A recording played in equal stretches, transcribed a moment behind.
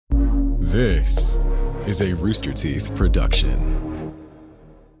This is a Rooster Teeth production.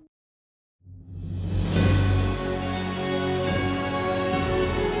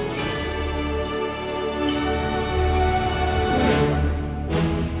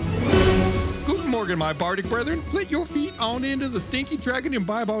 Guten Morgen, my bardic brethren. Flit your feet on into the Stinky Dragon and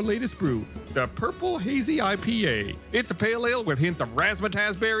imbibe our latest brew, the Purple Hazy IPA. It's a pale ale with hints of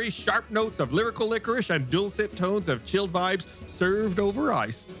razzmatazz berries, sharp notes of lyrical licorice, and dulcet tones of chilled vibes served over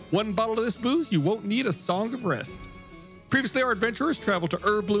ice. One bottle of this booze, you won't need a song of rest. Previously, our adventurers traveled to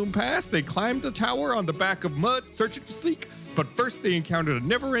Erbloom Pass. They climbed a tower on the back of Mud, searching for Sleek. But first, they encountered a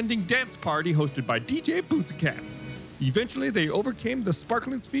never-ending dance party hosted by DJ Boots Cats. Eventually, they overcame the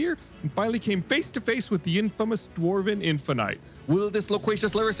sparkling sphere and finally came face-to-face with the infamous Dwarven Infinite. Will this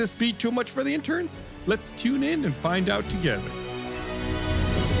loquacious lyricist be too much for the interns? Let's tune in and find out together.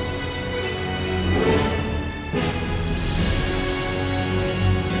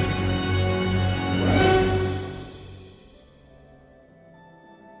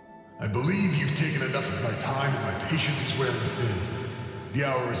 I believe you've taken enough of my time and my patience is wearing thin. The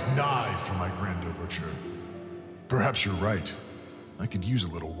hour is nigh for my grand overture. Perhaps you're right. I could use a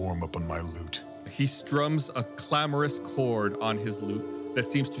little warm-up on my lute. He strums a clamorous chord on his lute that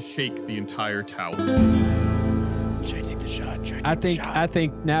seems to shake the entire tower. Should I take the shot? I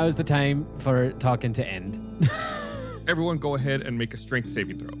think now is the time for talking to end. Everyone go ahead and make a strength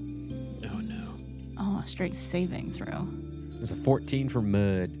saving throw. Oh, no. Oh, straight saving throw. It's a 14 for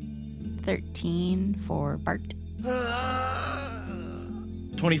Mud. 13 for Bart.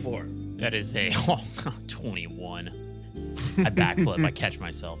 24. That is a 21. I backflip. I catch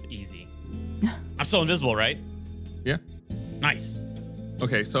myself. Easy. I'm still invisible, right? Yeah. Nice.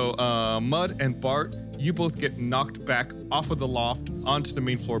 Okay, so Mud and Bart, you both get knocked back off of the loft onto the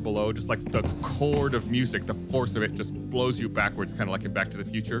main floor below. Just like the chord of music, the force of it just blows you backwards, kind of like in Back to the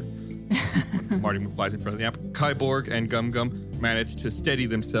Future. When Marty flies in front of the amp. Kyborg and Gum Gum manage to steady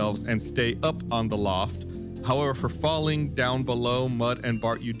themselves and stay up on the loft. However, for falling down below, Mud and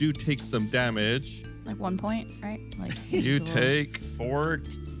Bart, you do take some damage. Like 1 point, right? Like You it's a take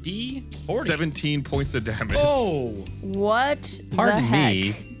 40? 17 points of damage. Oh! What? Pardon the heck?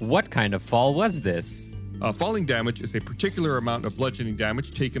 me, what kind of fall was this? Falling damage is a particular amount of bludgeoning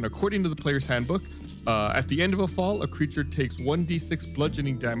damage taken according to the player's handbook. At the end of a fall, a creature takes 1d6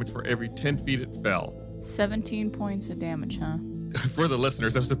 bludgeoning damage for every 10 feet it fell. 17 points of damage, huh? For the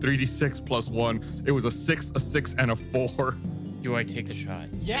listeners, that was a 3d6 plus 1. It was a 6, a 6, and a 4. Do I take the shot?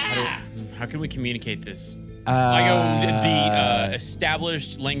 Yeah! How can we communicate this? Uh, I go the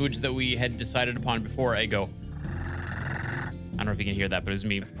established language that we had decided upon before. I go. I don't know if you can hear that, but it was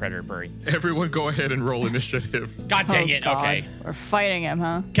me, Predator Burry. Everyone go ahead and roll initiative. God dang it. God. Okay. We're fighting him,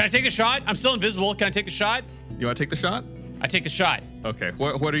 huh? Can I take the shot? I'm still invisible. Can I take the shot? You want to take the shot? I take the shot. Okay.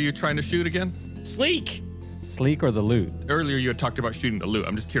 What are you trying to shoot again? Sleek. Sleek or the loot? Earlier you had talked about shooting the loot.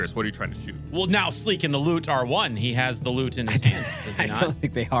 I'm just curious. What are you trying to shoot? Well, now Sleek and the loot are one. He has the loot in his hands, does he I not? don't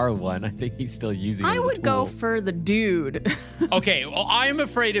think they are one. I think he's still using it I as a would go tool. for the dude. Okay, well, I'm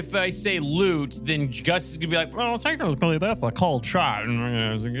afraid if I say loot, then Gus is going to be like, well, technically, that's a cold shot.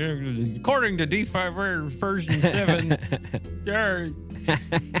 According to D5 version 7,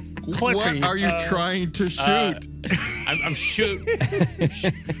 What are you trying to shoot? I'm shooting.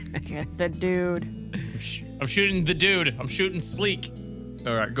 The dude. I'm shooting the dude. I'm shooting Sleek.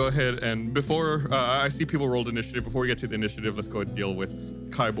 All right, go ahead. And before I see people rolled initiative, before we get to the initiative, let's go ahead and deal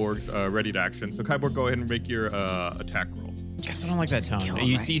with Kyborg's ready to action. So Kyborg, go ahead and make your attack roll. Guess I don't like that tone. kill him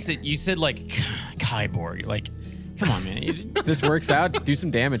You, right you said like Kyborg. Like, come on, man. This works out. Do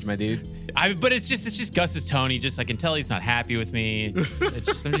some damage, my dude. But it's just Gus's tone. I can tell he's not happy with me. I'm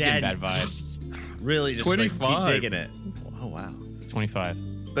just getting bad vibes. Really just 25. like keep digging it. Oh, wow. 25.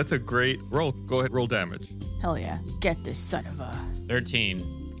 That's a great roll. Go ahead, roll damage. Hell yeah. Get this son of a...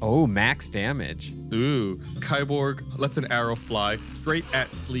 13. Oh, max damage. Ooh, Kyborg lets an arrow fly straight at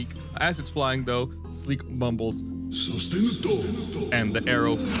Sleek. As it's flying, though, Sleek mumbles, Sostenuto. and the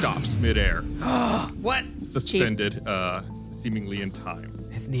arrow stops midair, What? suspended, seemingly in time.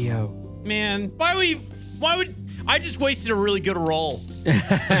 It's Neo. Man, why would I just wasted a really good roll?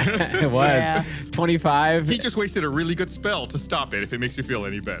 It was. Yeah. 25. He just wasted a really good spell to stop it, if it makes you feel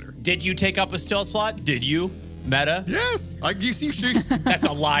any better. Did you take up a stealth slot? Did you? Meta? Yes, you see, That's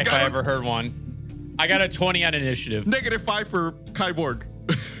a lie if Got I him. ever heard one. I got a 20 on initiative. -5 for Kyborg.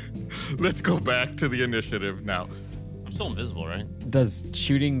 Let's go back to the initiative now. I'm still invisible, right? Does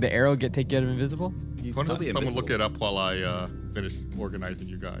shooting the arrow take you out of invisible? You'd Why still don't be someone invisible. look it up while I finish organizing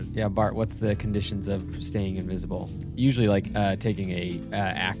you guys? Yeah, Bart, what's the conditions of staying invisible? Usually, like, taking a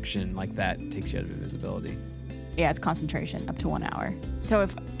action like that takes you out of invisibility. Yeah, it's concentration up to 1 hour. So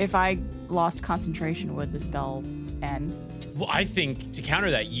if I lost concentration, would the spell end? Well, I think to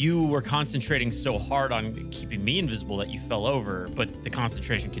counter that, you were concentrating so hard on keeping me invisible that you fell over, but the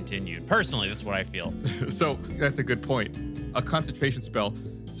concentration continued. Personally, that's what I feel. So that's a good point. A concentration spell.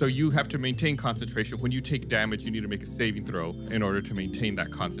 So you have to maintain concentration. When you take damage, you need to make a saving throw in order to maintain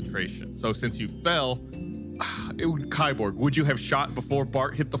that concentration. So since you fell, Kyborg, would you have shot before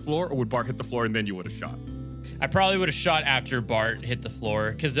Bart hit the floor, or would Bart hit the floor and then you would have shot? I probably would have shot after Bart hit the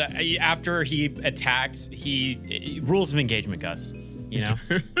floor, because after he attacked, rules of engagement, Gus. You know?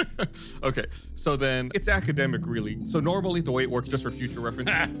 Okay, so then it's academic, really. So normally the way it works, just for future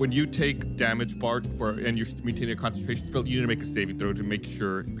reference, when you take damage, Bart, and you're maintaining a concentration spell, you need to make a saving throw to make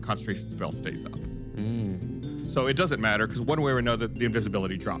sure the concentration spell stays up. So it doesn't matter, because one way or another, the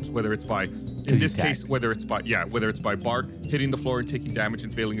invisibility drops. Whether it's by, in this case, whether it's by Bart hitting the floor and taking damage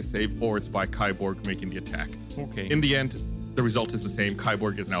and failing a save, or it's by Kyborg making the attack. Okay. In the end, the result is the same.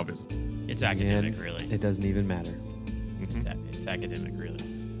 Kyborg is now visible. It's academic, really. It doesn't even matter. It's academic, really.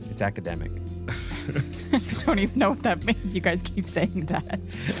 It's academic. I don't even know what that means. You guys keep saying that.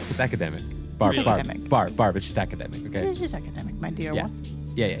 It's academic. Barb, It's academic. Barb, it's just academic, okay? It's just academic, my dear. Yeah. What?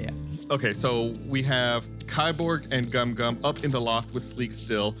 Yeah. Okay, so we have Kyborg and Gum Gum up in the loft with Sleek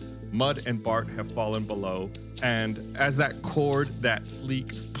still. Mud and Bart have fallen below. And as that chord that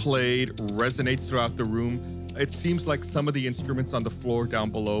Sleek played resonates throughout the room, it seems like some of the instruments on the floor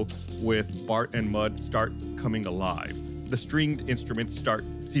down below with Bart and Mud start coming alive. The stringed instruments start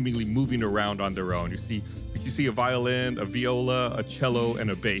seemingly moving around on their own. You see a violin, a viola, a cello, and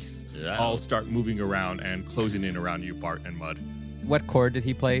a bass all start moving around and closing in around you, Bart and Mud. What chord did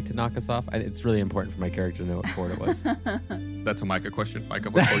he play to knock us off? It's really important for my character to know what chord it was. That's a Micah question. Micah,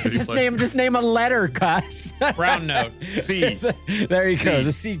 what chord did you play? just name a letter, Gus. Brown note. C. There you go.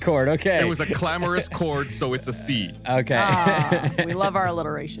 The C chord. Okay. It was a clamorous chord, so it's a C. Okay. Ah, we love our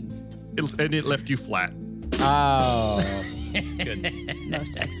alliterations. And it left you flat. Oh.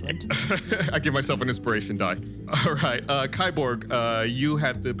 Most excellent. I give myself an inspiration die. All right, Kyborg, you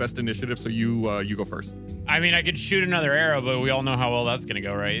had the best initiative, so you go first. I mean, I could shoot another arrow, but we all know how well that's going to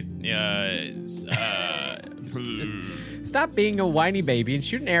go, right? Just stop being a whiny baby and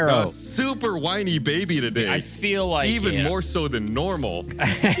shoot an arrow. A super whiny baby today. I feel like even more so than normal.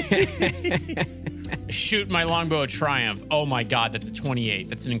 Shoot my longbow of triumph. Oh my god, that's a 28.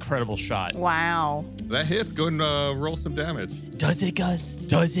 That's an incredible shot. Wow. That hits. Go and roll some damage. Does it, Gus?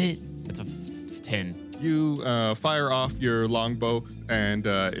 Does it? That's a 10. You fire off your longbow, and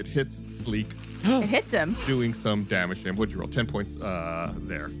it hits Sleek, It hits him. doing some damage to him. What'd you roll? 10 points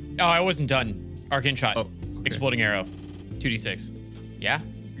there. Oh, I wasn't done. Arcane shot. Oh, okay. Exploding arrow. 2d6. Yeah?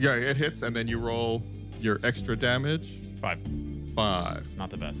 Yeah, it hits, and then you roll your extra damage. 5. 5. Not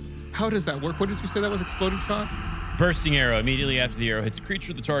the best. How does that work? What did you say that was? Exploding shot? Bursting arrow. Immediately after the arrow hits a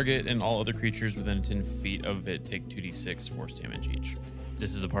creature, the target and all other creatures within 10 feet of it take 2d6 force damage each.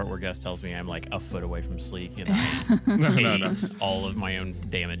 This is the part where Gus tells me I'm like a foot away from Sleek and I No. all of my own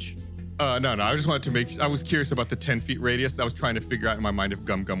damage. No. I just wanted to I was curious about the 10 feet radius. I was trying to figure out in my mind if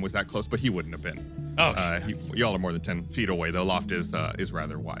Gum Gum was that close, but he wouldn't have been. Okay. Y'all are more than 10 feet away. The loft is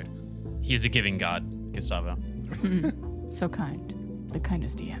rather wide. He is a giving god, Gustavo. So kind. The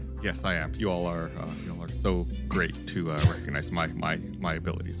kindest DM. Yes, I am. You all are so great to recognize my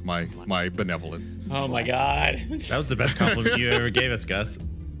abilities, my benevolence. Oh my god. That was the best compliment you ever gave us, Gus.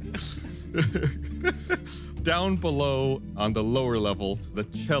 Down below on the lower level, the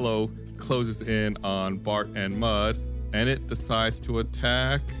cello closes in on Bart and Mud, and it decides to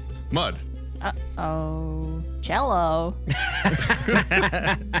attack Mud. Uh-oh. Cello.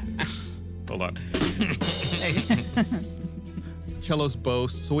 Hold on. Cello's bow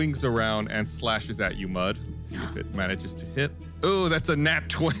swings around and slashes at you, Mud. Let's see if it manages to hit. Oh, that's a nat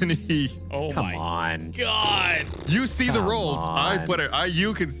 20. Oh Come my on. god. You see the Come rolls. I on. put it.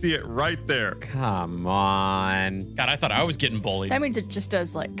 You can see it right there. Come on. God, I thought I was getting bullied. That means it just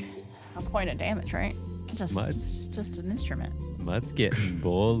does like a point of damage, right? Muds. It's just an instrument. Mud's getting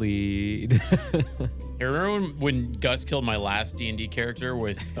bullied. Hey, remember when Gus killed my last D&D character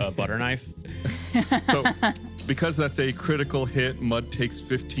with a butter knife? So, because that's a critical hit, Mud takes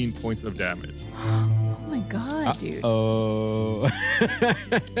 15 points of damage. Oh my god, dude. Oh.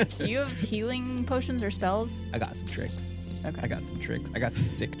 Do you have healing potions or spells? I got some tricks. Okay. I got some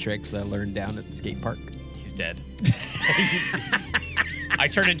sick tricks that I learned down at the skate park. He's dead. I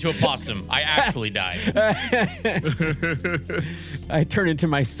turned into a possum. I actually died. I turn into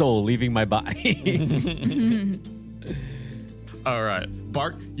my soul, leaving my body. All right.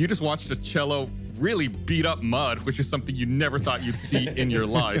 Bart, you just watched a cello really beat up Mud, which is something you never thought you'd see in your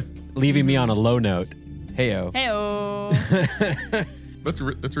life. Leaving me on a low note. Heyo. Heyo.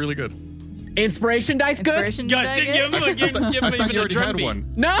 That's really good. Inspiration dice good? Inspiration Yes, die give good? him a, give I him thought even you a already drum had beat.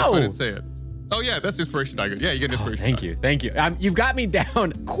 one. No. That's why I didn't say it. Oh yeah, that's inspiration die good. Yeah, you get an Oh, inspiration. thank die. you. Thank you. You've got me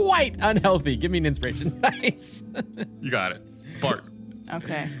down quite unhealthy. Give me an inspiration dice. You got it. Bart.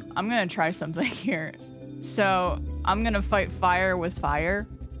 Okay, I'm gonna try something here. So I'm gonna fight fire with fire.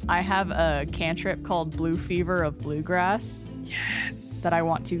 I have a cantrip called Blue Fever of Bluegrass. Yes. That I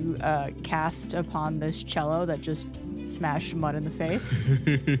want to cast upon this cello that just smashed mud in the face.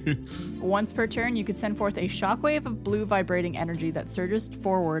 Once per turn, you could send forth a shockwave of blue vibrating energy that surges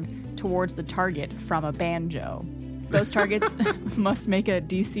forward towards the target from a banjo. Those targets must make a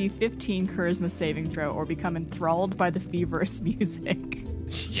DC 15 charisma saving throw or become enthralled by the feverous music.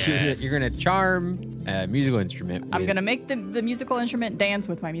 You're going to charm a musical instrument I'm going to make the musical instrument dance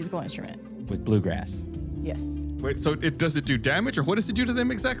with my musical instrument. with bluegrass. Yes. Wait, so does it do damage, or what does it do to them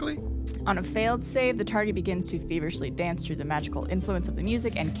exactly? On a failed save, the target begins to feverishly dance through the magical influence of the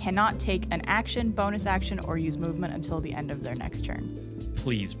music and cannot take an action, bonus action, or use movement until the end of their next turn.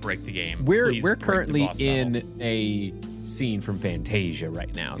 Please break the game. We're Please break the currently boss in battle. a scene from Fantasia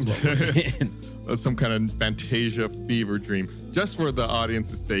right now. Is what we're in. Some kind of Fantasia fever dream. Just for the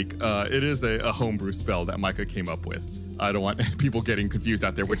audience's sake, it is a homebrew spell that Micah came up with. I don't want people getting confused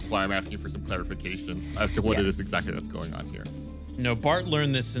out there, which is why I'm asking for some clarification as to what it is Yes. exactly that's going on here. No, Bart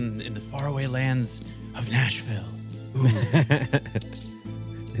learned this in the faraway lands of Nashville. Ooh.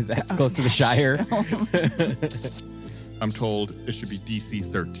 Is that close to the Shire? I'm told it should be DC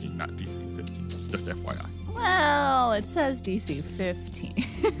 13, not DC 15. Just FYI. Well, it says DC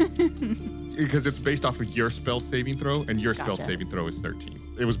 15. Because it's based off of your spell saving throw, and your spell Gotcha. saving throw is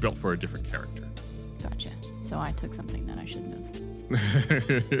 13. It was built for a different character. Gotcha. So I took something that I shouldn't have.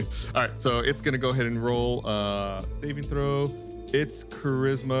 All right, so it's going to go ahead and roll saving throw. Its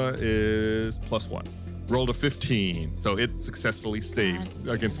charisma is +1. Rolled a 15, so it successfully saved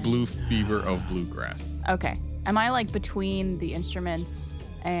against Blue Fever of Bluegrass. Okay. Am I like between the instruments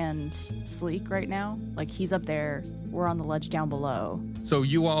and Sleek right now? Like he's up there, we're on the ledge down below. So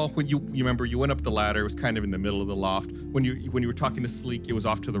you all, when you remember, you went up the ladder. It was kind of in the middle of the loft. When you were talking to Sleek, it was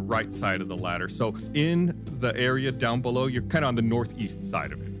off to the right side of the ladder. So in the area down below, you're kind of on the northeast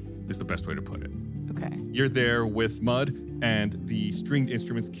side of it. Is the best way to put it. Okay. You're there with Mud, and the stringed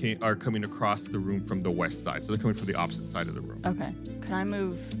instruments are coming across the room from the west side. So they're coming from the opposite side of the room. Okay. Can I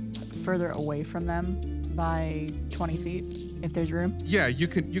move further away from them by 20 feet if there's room? Yeah, you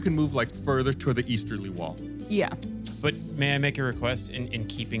can move like further toward the easterly wall. Yeah. But may I make a request in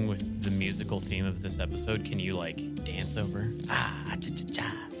keeping with the musical theme of this episode? Can you like dance over? Ah, cha cha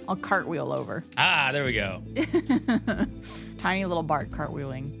cha. I'll cartwheel over. Ah, there we go. Tiny little Bart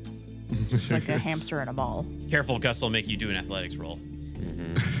cartwheeling. It's like a hamster in a ball. Careful, Gus will make you do an athletics roll.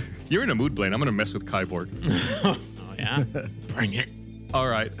 You're in a mood, Blaine. I'm gonna mess with Kyborg. Oh yeah, bring it. All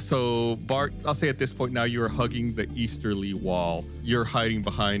right, so Bart, I'll say at this point now you are hugging the easterly wall. You're hiding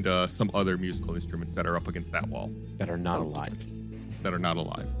behind some other musical instruments that are up against that wall That are not alive. that are not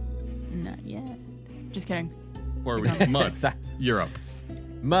alive. Not yet. Just kidding. Or are we? Mud, you're up.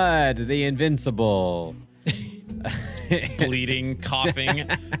 Mud, the invincible. Bleeding, coughing.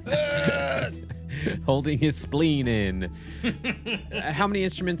 Holding his spleen in. How many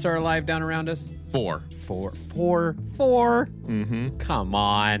instruments are alive down around us? 4. Four. Mm-hmm. Come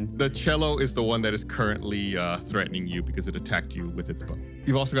on. The cello is the one that is currently threatening you because it attacked you with its bow.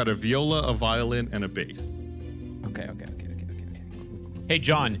 You've also got a viola, a violin, and a bass. Okay. Hey,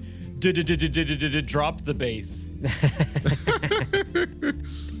 John, drop the bass.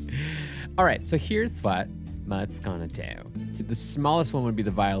 All right, so here's what Mud's gonna do. The smallest one would be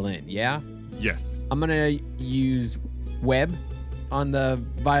the violin, yeah? Yes. I'm gonna use web on the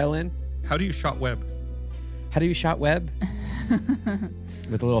violin. How do you shot web? How do you shot web?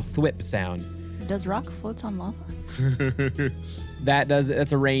 With a little thwip sound. Does rock floats on lava?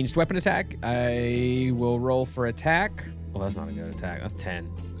 That's a ranged weapon attack. I will roll for attack. Well, that's not a good attack. That's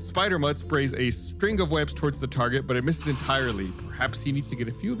 10. Spider Mud sprays a string of webs towards the target, but it misses entirely. Perhaps he needs to get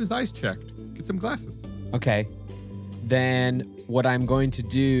a few of his eyes checked. Get some glasses. Okay. Then what I'm going to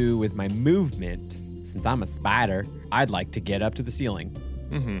do with my movement, since I'm a spider, I'd like to get up to the ceiling.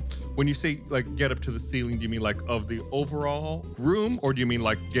 Mm-hmm. When you say like get up to the ceiling, do you mean like of the overall room, or do you mean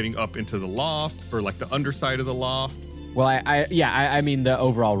like getting up into the loft, or like the underside of the loft? Well, I mean the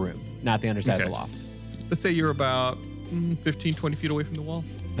overall room, not the underside of the loft. Let's say you're about 15, 20 feet away from the wall.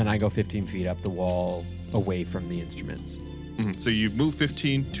 Then I go 15 feet up the wall away from the instruments. Mm-hmm. So you move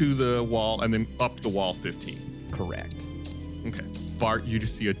 15 to the wall and then up the wall 15. Correct. Okay. Bart, you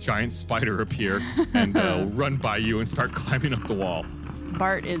just see a giant spider appear and run by you and start climbing up the wall.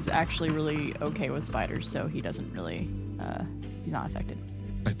 Bart is actually really okay with spiders, so he doesn't really, he's not affected.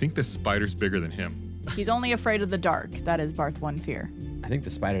 I think the spider's bigger than him. He's only afraid of the dark. That is Bart's one fear. I think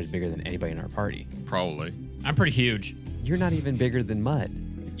the spider is bigger than anybody in our party. Probably. I'm pretty huge. You're not even bigger than Mud.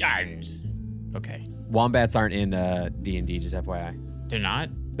 Yeah, I'm just okay. Wombats aren't in D&D, just FYI. They're not.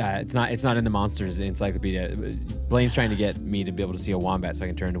 It's not in the Monsters Encyclopedia. Blaine's trying to get me to be able to see a wombat so I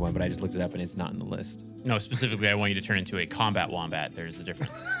can turn into one, but I just looked it up and it's not in the list. No, specifically, I want you to turn into a combat wombat. There's a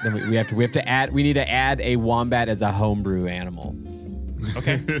difference. Then we need to add a wombat as a homebrew animal.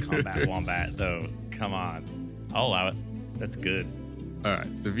 Okay. Combat wombat, though. Come on. I'll allow it. That's good. All right.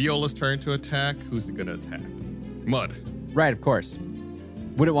 It's the Viola's turn to attack. Who's it gonna attack? Mud. Right, of course.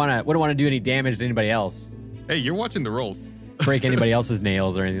 Wouldn't want to do any damage to anybody else. Hey, you're watching the rolls. Break anybody else's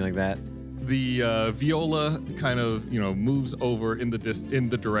nails or anything like that. The Viola kind of, moves over in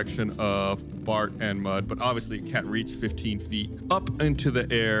the direction of Bart and Mud, but obviously it can't reach 15 feet up into the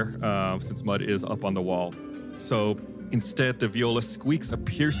air since Mud is up on the wall. So instead, the Viola squeaks a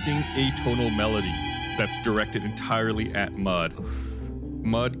piercing atonal melody that's directed entirely at Mud.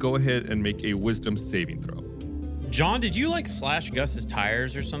 Mud, go ahead and make a wisdom saving throw. John, did you slash Gus's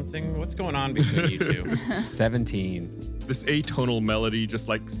tires or something? What's going on between you two? 17. This atonal melody just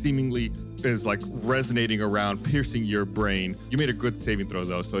seemingly is resonating around, piercing your brain. You made a good saving throw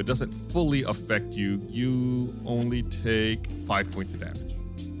though, so it doesn't fully affect you. You only take 5 points of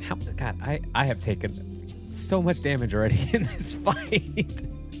damage. God, I have taken so much damage already in this fight.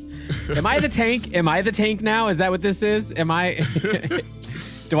 Am I the tank? Am I the tank now? Is that what this is? Am I?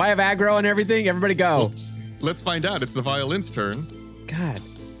 Do I have aggro and everything? Everybody go. Well, let's find out. It's the violin's turn. God.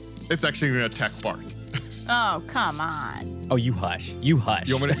 It's actually going to attack Bart. Oh, come on. Oh, you hush. You hush.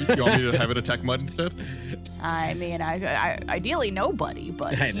 You want me to have it attack Mud instead? I mean, I ideally nobody,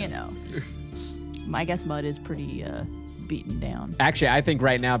 but, I know. I guess Mud is pretty beaten down. Actually, I think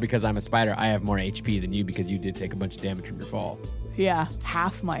right now, because I'm a spider, I have more HP than you because you did take a bunch of damage from your fall. Yeah,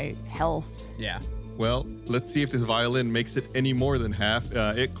 half my health. Yeah. Well, let's see if this violin makes it any more than half.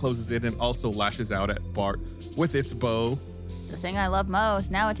 It closes in and also lashes out at Bart with its bow. The thing I love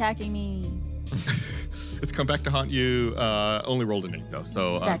most, now attacking me. It's come back to haunt you. Only rolled an 8 though,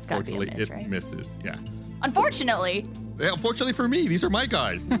 so That's gotta be a unfortunately miss, it right? misses. Yeah. Unfortunately. Yeah, unfortunately for me, these are my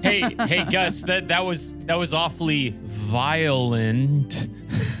guys. hey, Gus, that was awfully violent.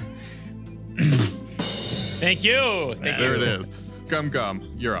 Thank you. There it is.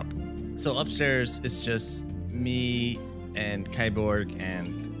 Gum, you're up. So upstairs, it's just me and Kyborg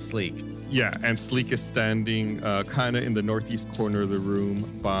and Sleek. Yeah, and Sleek is standing kind of in the northeast corner of the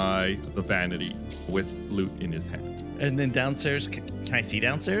room by the vanity with loot in his hand. And then downstairs, can I see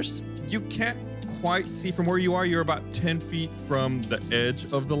downstairs? You can't quite see from where you are. You're about 10 feet from the edge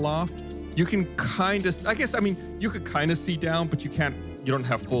of the loft. You can kind of, you could kind of see down, but you don't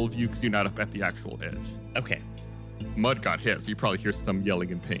have full view because you're not up at the actual edge. Okay. Mud got hit, so you probably hear some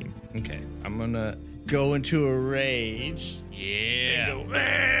yelling in pain. Okay. I'm going to go into a rage. Yeah.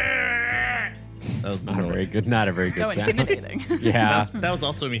 That was Not a very good So sound. intimidating. Yeah. That was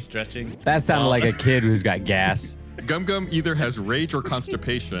also me stretching. That sounded like a kid who's got gas. Gum either has rage or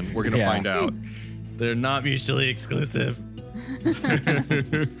constipation. We're going to find out. They're not mutually exclusive.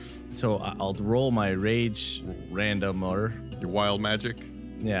 So I'll roll my rage randomer. Your wild magic.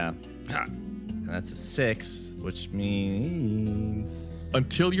 Yeah. And that's a 6, which means...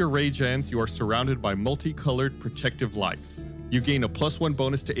 Until your rage ends, you are surrounded by multicolored protective lights. You gain a +1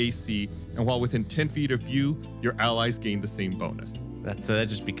 bonus to AC, and while within 10 feet of you, your allies gain the same bonus. That'd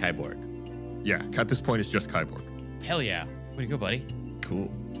just be Kyborg. Yeah, at this point, it's just Kyborg. Hell yeah. Way to go, buddy.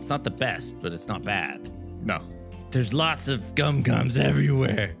 Cool. It's not the best, but it's not bad. No. There's lots of gums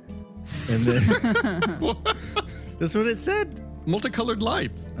everywhere. And then that's what it said. Multicolored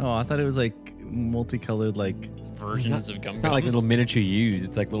lights. Oh, I thought it was multicolored Versions of gum. It's not like little miniature U's.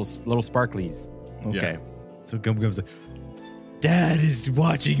 It's like little sparklies. Okay. So Gum's like, Dad is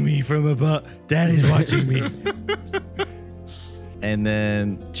watching me from above. Dad is watching me. And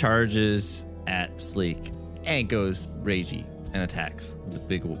then charges at Sleek and goes ragey and attacks with a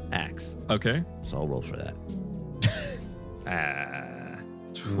big axe. Okay. So I'll roll for that.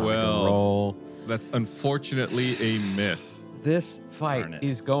 12. Roll. That's unfortunately a miss. This Darn fight it.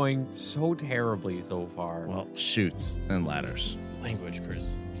 is going so terribly so far. Well, shoots and ladders. language,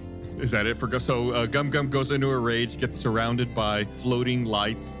 Chris. Is that it for So Gum goes into a rage, gets surrounded by floating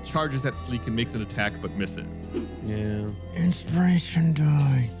lights, charges at Sleek and makes an attack but misses. Yeah. Inspiration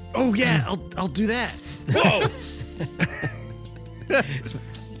die. Oh yeah, I'll do that. Whoa!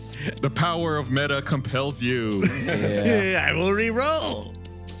 The power of meta compels you. Yeah. I will re-roll.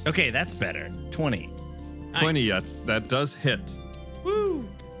 Okay, that's better. 20. 20, that does hit.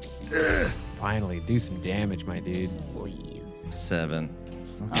 Finally, do some damage, my dude. 7.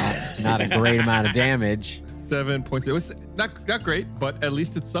 Not a great amount of damage. 7 points. It was not great, but at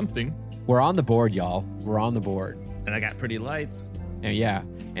least it's something. We're on the board, y'all. We're on the board. And I got pretty lights. And yeah,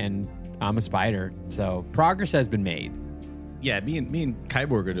 and I'm a spider, so progress has been made. Yeah, me and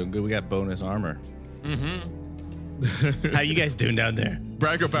Kyborg are doing good. We got bonus armor. Mm-hmm. How you guys doing down there?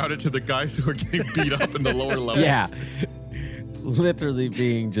 Brag about it to the guys who are getting beat up in the lower level. Yeah. Literally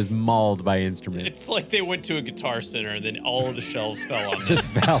being just mauled by instruments. It's like they went to a Guitar Center and then all of the shelves fell on them. Just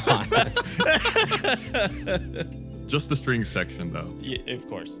fell on us. Just the string section, though. Yeah, of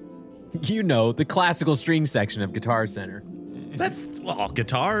course. You know, the classical string section of Guitar Center. That's all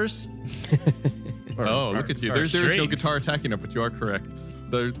guitars. Oh, look at you. or There's no strings. guitar attacking it, but you are correct.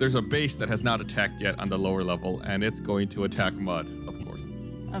 There's a bass that has not attacked yet on the lower level, and it's going to attack Mud, of course.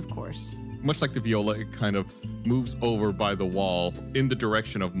 Of course. Much like the viola, it kind of moves over by the wall in the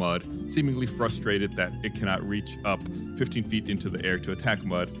direction of Mud, seemingly frustrated that it cannot reach up 15 feet into the air to attack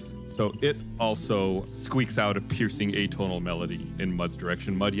Mud. So it also squeaks out a piercing atonal melody in Mud's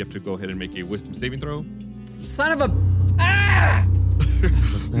direction. Mud, you have to go ahead and make a wisdom saving throw. Son of a... Ah!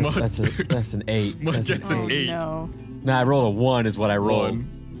 Mud, That's an 8. Mud That's gets an an Oh, 8. no. Nah, I rolled a 1 is what I rolled.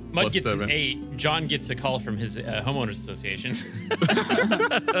 1 Mud plus gets 7. an 8. John gets a call from his homeowners association.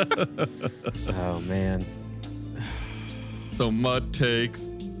 Oh, man. So Mud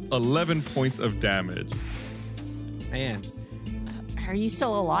takes 11 points of damage. Man. Are you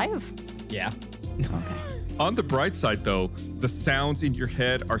still alive? Yeah. Okay. On the bright side, though, the sounds in your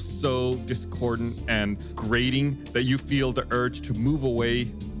head are so discordant and grating that you feel the urge to move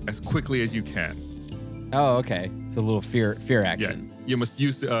away as quickly as you can. Oh, okay. It's a little fear Yeah, action. you must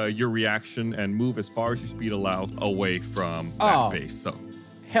use your reaction and move as far as your speed allow away from Oh. that base. So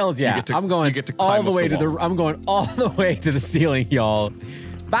Hells yeah. get to- I'm going you get to all climb the up way the to the wall. I'm going all the way to the ceiling, y'all.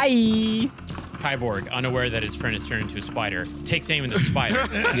 Bye. Kyborg, unaware that his friend has turned into a spider, takes aim at the spider.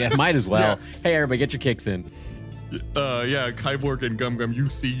 Yeah, might as well. Hey, everybody, get your kicks in. yeah, Kyborg and Gum Gum, you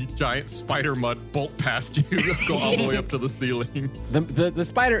see giant spider Mud bolt past you, go all the way up to the ceiling. The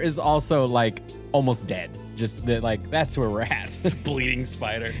spider is also like almost dead. Just that, like, that's where we're at. Bleeding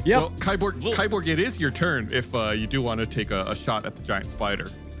spider. Yep. Well, Kyborg, it is your turn if you do want to take a shot at the giant spider.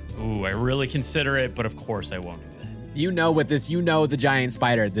 Ooh, I really consider it, but of course I won't do that. You know the giant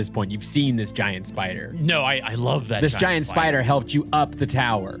spider at this point. You've seen this giant spider. No, I love that. This giant spider helped you up the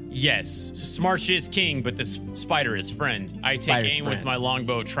tower. Yes, smart shit is king, but this spider is friend. I take Spider's aim with friend. my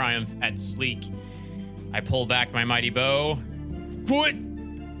longbow triumph at Sleek. I pull back my mighty bow. What?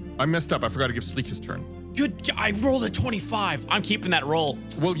 I messed up. I forgot to give Sleek his turn. Good. I rolled a 25. I'm keeping that roll.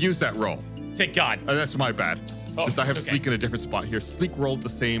 We'll use that roll. Thank God. That's my bad. Oh, I have it's okay. Sleek in a different spot here. Sleek rolled the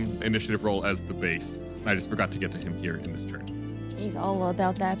same initiative roll as the base. And I just forgot to get to him here in this turn. He's all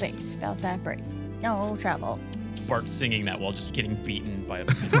about that base, about that brace. No trouble. Bart singing that while just getting beaten by a.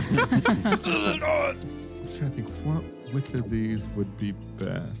 I'm trying to think which of these would be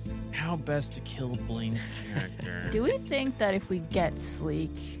best. How best to kill Blaine's character? Do we think that if we get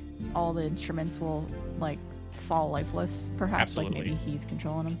Sleek, all the instruments will, like, fall lifeless? Perhaps, like, Absolutely. maybe he's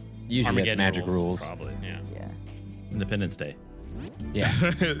controlling them? Usually that's magic rules. Probably. Yeah. Yeah. Independence Day. Yeah.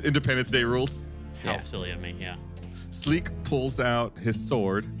 Independence Day rules. How Yeah. silly of me. Yeah. Sleek pulls out his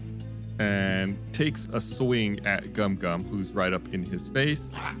sword and takes a swing at Gum Gum, who's right up in his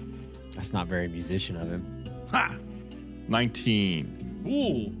face. That's not very musician of him. 19.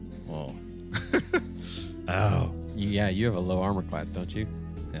 Ooh. Whoa. Oh. Yeah, you have a low armor class, don't you?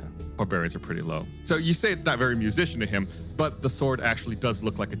 Yeah. Barbarians are pretty low. So you say it's not very musician to him, but the sword actually does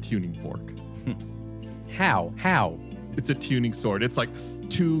look like a tuning fork. How? It's a tuning sword. It's like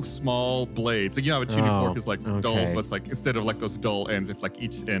two small blades. Like, you know how a tuning Oh, fork is like dull, okay. but it's like instead of like those dull ends, if like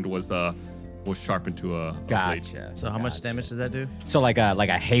each end was sharpened to a blade. Gotcha. So how much Gotcha. damage does that do? So like a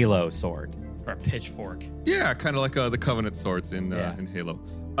halo sword. Or a pitchfork. Yeah, kind of like the Covenant swords in Yeah. in Halo.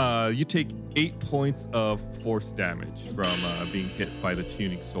 You take 8 points of force damage from being hit by the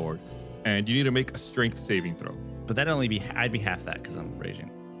tuning sword, and you need to make a strength saving throw. But I'd be half that because I'm raging.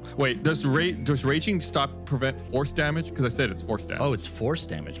 Wait, does raging prevent force damage? Because I said it's force damage. Oh, it's force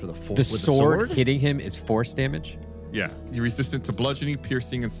damage with a The with sword, a sword? hitting him is force damage. Yeah, you're resistant to bludgeoning,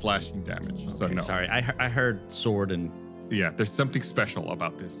 piercing, and slashing damage. So Okay, no. sorry. I heard sword and Yeah, there's something special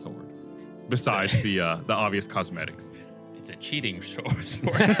about this sword, besides the obvious cosmetics. It's a cheating sword.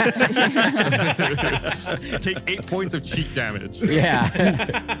 Take 8 points of cheat damage. Yeah.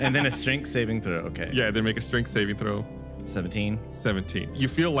 and then a strength saving throw. Okay. Yeah, then make a strength saving throw. 17. 17. You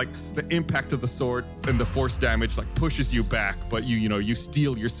feel like the impact of the sword and the force damage like pushes you back, but you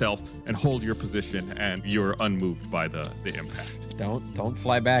steel yourself and hold your position, and you're unmoved by the impact. Don't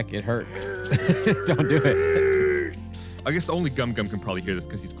fly back. It hurts. Don't do it. I guess only Gum Gum can probably hear this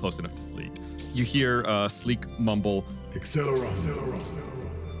because he's close enough to Sleek. You hear Sleek mumble, Accelerando.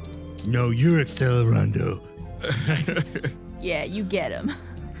 No, you're Accelerando. Yeah, you get him.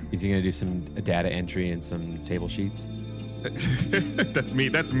 Is he gonna do some data entry and some table sheets? That's me.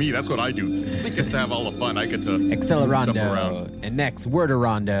 That's what I do. Sleek gets to have all the fun. I get to move stuff Accelerando. around. And next,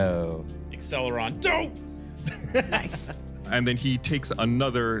 Worderando. Acceleron. Nice. And then he takes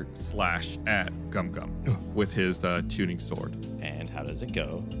another slash at Gum Gum with his tuning sword. And how does it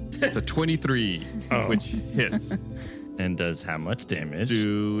go? It's a 23, which hits. And does how much damage?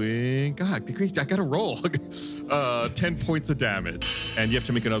 Doing, God, I gotta roll. 10 points of damage, and you have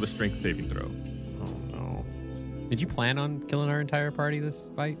to make another strength saving throw. Oh no. Did you plan on killing our entire party this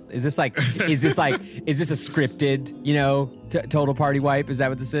fight? Is this a scripted, total party wipe? Is that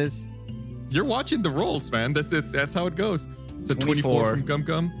what this is? You're watching the rolls, man. That's how it goes. It's a 24 from Gum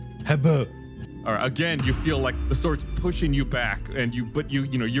Gum. Haba. All right, again, you feel like the sword's pushing you back, and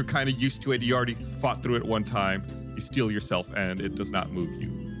you're kind of used to it. You already fought through it one time. You steel yourself, and it does not move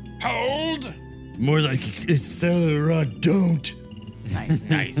you. Hold. More like Accelerant, don't.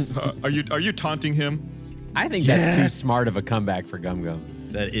 Nice. Are you taunting him? I think that's too smart of a comeback for Gum Gum.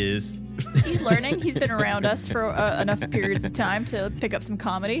 That is. He's learning. He's been around us for enough periods of time to pick up some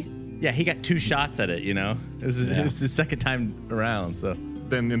comedy. Yeah, he got 2 shots at it, This is his second time around, so.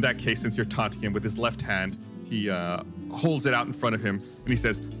 Then in that case, since you're taunting him with his left hand, he holds it out in front of him, and he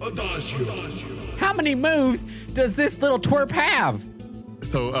says, Adagio. How many moves does this little twerp have?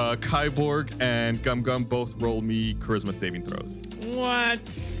 So Kyborg and Gum Gum both roll me charisma saving throws. What?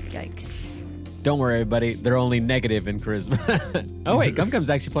 Yikes. Don't worry, everybody. They're only negative in charisma. Oh, wait. Gum Gum's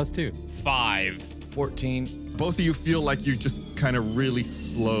actually +2. 5. 14. Both of you feel like you just kind of really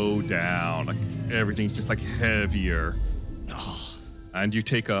slow down. Like everything's just like heavier. And you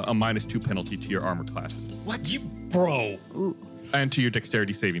take a -2 penalty to your armor classes. What you, bro? Ooh. And to your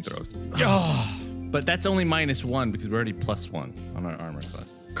dexterity saving throws. But that's only -1 because we're already +1 on our armor class.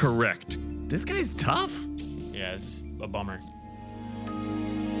 Correct. This guy's tough. Yeah, it's a bummer.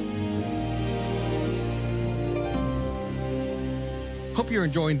 Hope you're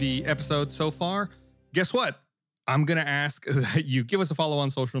enjoying the episode so far. Guess what? I'm going to ask that you give us a follow on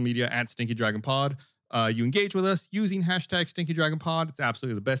social media at Stinky Dragon Pod. You engage with us using hashtag Stinky Dragon Pod. It's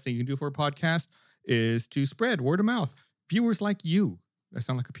absolutely the best thing you can do for a podcast is to spread word of mouth. Viewers like you. That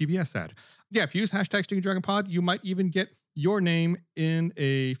sound like a PBS ad. Yeah, if you use hashtag Stinky Dragon Pod, you might even get your name in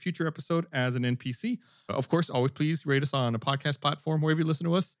a future episode as an NPC. Of course, always please rate us on a podcast platform wherever you listen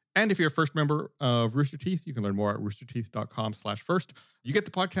to us. And if you're a first member of Rooster Teeth, you can learn more at roosterteeth.com/first. You get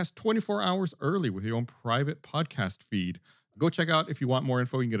the podcast 24 hours early with your own private podcast feed. Go check out if you want more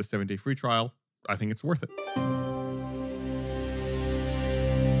info. You can get a 7-day free trial. I think it's worth it.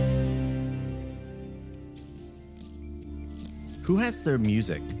 Who has their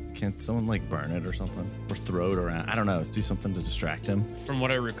music? Can someone burn it or something? Or throw it around? I don't know. Do something to distract him. From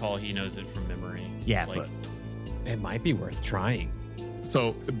what I recall, he knows it from memory. Yeah, Like, but It might be worth trying.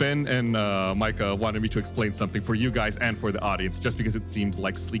 So Ben and Micah wanted me to explain something for you guys and for the audience, just because it seemed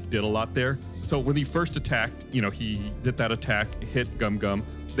like Sleek did a lot there. So when he first attacked, he did that attack, hit Gum Gum,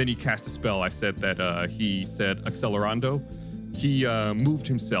 then he cast a spell. I said that he said Accelerando. He moved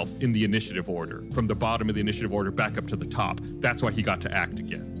himself in the initiative order, from the bottom of the initiative order back up to the top. That's why he got to act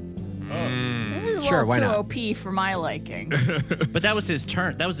again. This is a Sure, little why too not? OP for my liking. but that was his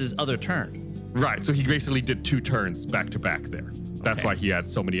turn. That was his other turn. Right, so he basically did 2 turns back to back there. That's Okay. why he had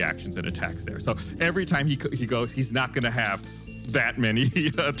so many actions and attacks there. So every time he goes, he's not going to have that many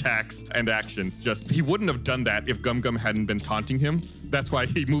attacks and actions. Just he wouldn't have done that if Gum Gum hadn't been taunting him. That's why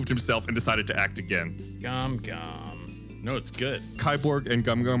he moved himself and decided to act again. Gum Gum. No, it's good. Kyborg and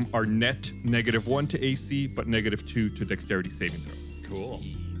Gum Gum are net -1 to AC, but -2 to dexterity saving throws. Cool.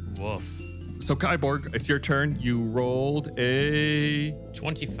 Woof. So Kyborg, it's your turn. You rolled a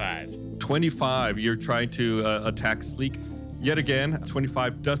 25. 25. You're trying to attack Sleek. Yet again,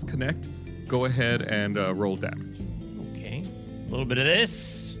 25 does connect. Go ahead and roll damage. Okay. A little bit of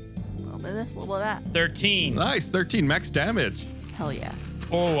this. A little bit of this, a little bit of that. 13. Nice, 13 max damage. Hell yeah.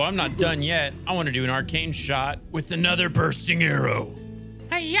 Oh, I'm not done yet. I want to do an arcane shot with another bursting arrow.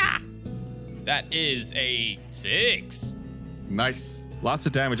 Hi-ya! That is a 6. Nice. Lots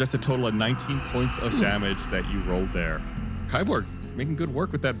of damage. That's a total of 19 points of damage that you rolled there. Kyborg, making good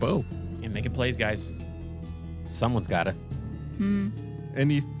work with that bow. Yeah, making plays, guys. Someone's got it.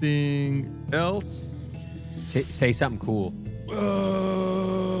 Anything else? Say something cool.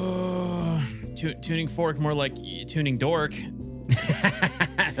 Tuning fork, more like tuning dork.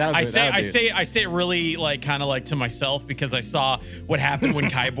 That'll I do, say that'll do. I say it really like kind of like to myself because I saw what happened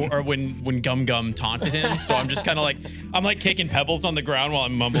when or when Gum Gum taunted him. So I'm just kind of like I'm like kicking pebbles on the ground while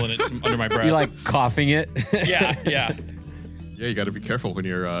I'm mumbling it under my breath. You're like coughing it. yeah. Yeah, you got to be careful when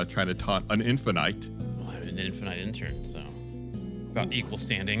you're trying to taunt an infinite. Well, I have an infinite intern, so about equal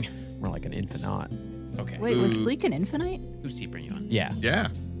standing. More like an infinite. Okay. Wait, was Sleek an infinite? Who's he bring you on? Yeah. Yeah.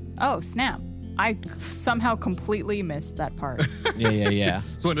 Oh, snap. I somehow completely missed that part. Yeah.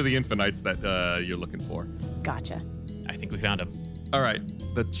 It's one of the infinites that you're looking for. Gotcha. I think we found him. All right.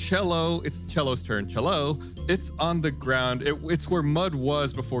 The cello, it's the cello's turn. Cello, it's on the ground. It's where Mud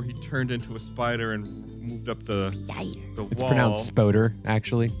was before he turned into a spider and moved up the It's wall. pronounced Spoder,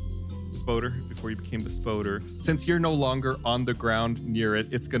 actually. Spoder, before he became the Spoder. Since you're no longer on the ground near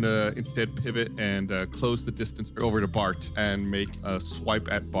it, it's going to instead pivot and close the distance over to Bart and make a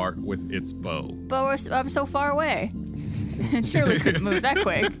swipe at Bart with its bow. But I'm so far away. It surely couldn't move that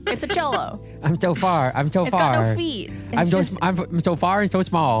quick. It's a cello. I'm so far. It's got no feet. I'm so far and so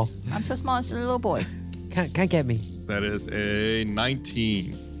small. I'm so small, it's a little boy. Can't get me. That is a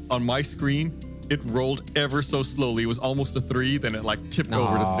 19. On my screen, it rolled ever so slowly. It was almost a 3, then it like tipped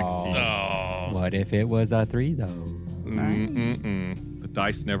over to 16. Oh. What if it was a 3 though? The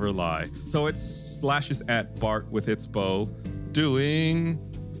dice never lie. So it slashes at Bart with its bow, doing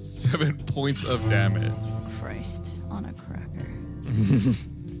 7 points of damage. Christ on a cracker.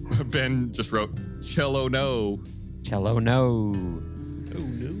 Ben just wrote, cello no. Cello, no.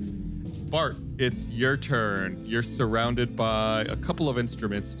 Bart, it's your turn. You're surrounded by a couple of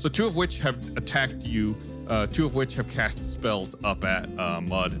instruments. So 2 of which have attacked you, 2 of which have cast spells up at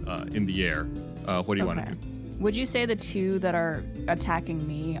Mud in the air. What do you want to do? Would you say the 2 that are attacking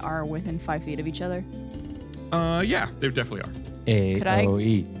me are within 5 feet of each other? Yeah, they definitely are.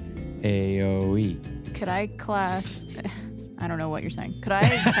 AOE. AOE. Could I cast... I don't know what you're saying. Could I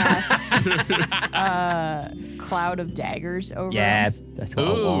cast Cloud of Daggers over Yeah, them? that's what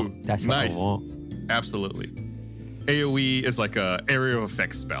I Ooh, want. That's what nice. I want. Absolutely. AoE is like a area of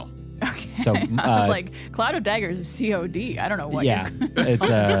effects spell. Okay. So, I was like, Cloud of Daggers is COD. I don't know what yeah, it's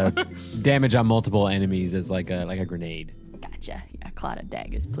damage on multiple enemies is like a grenade. Gotcha. Yeah, Cloud of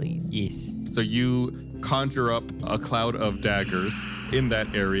Daggers, please. Yes. So you conjure up a cloud of daggers in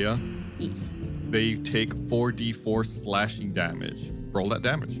that area. Yes. They take 4d4 slashing damage. Roll that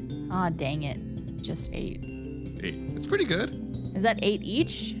damage. Aw, dang it. Just 8. 8. It's pretty good. Is that 8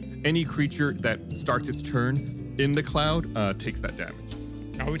 each? Any creature that starts its turn in the cloud takes that damage.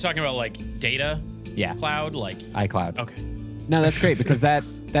 Are we talking about like data Yeah. cloud? Like iCloud. okay. No, that's great because that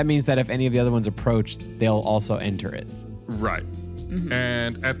means that if any of the other ones approach, they'll also enter it. Right.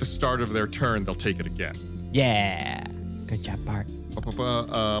 And at the start of their turn, they'll take it again. Yeah. Good job, Bart.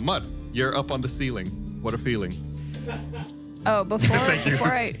 Mud, you're up on the ceiling. What a feeling. Oh, before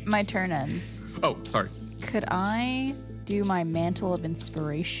my turn ends, Oh, sorry. could I do my Mantle of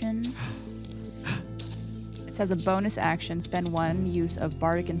Inspiration? It says a bonus action, spend 1 use of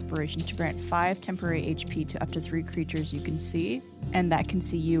Bardic Inspiration to grant 5 temporary HP to up to 3 creatures you can see, and that can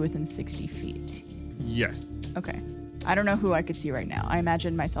see you within 60 feet. Yes. Okay. I don't know who I could see right now. I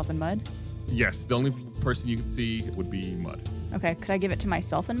imagine myself in Mud. Yes. The only person you can see would be Mud. Okay, could I give it to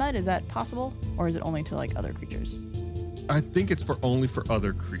myself in Mud? Is that possible? Or is it only to like other creatures? I think it's only for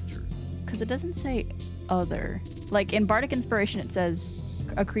other creatures. Because it doesn't say other. Like in Bardic Inspiration, it says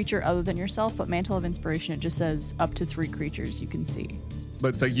a creature other than yourself, but Mantle of Inspiration, it just says up to 3 creatures you can see.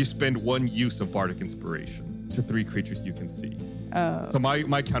 But it's like you spend 1 use of Bardic Inspiration to 3 creatures you can see. So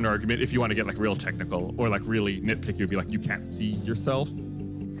my counter argument, if you want to get like real technical or like really nitpicky, would be like you can't see yourself.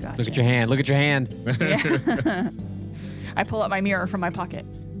 Gotcha. Look at your hand. Look at your hand. Yeah. I pull out my mirror from my pocket.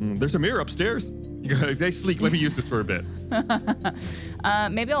 There's a mirror upstairs. You guys, hey Sleek, let me use this for a bit.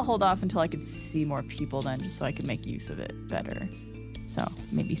 Maybe I'll hold off until I could see more people then, just so I can make use of it better. So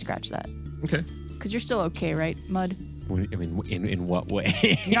maybe scratch that. Okay. Because you're still okay, right, Mud? I mean, in what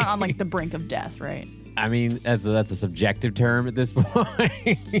way? You're not on like the brink of death, right? I mean, that's a subjective term at this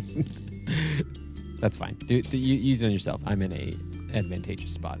point. That's fine. Do you use it on yourself. I'm in a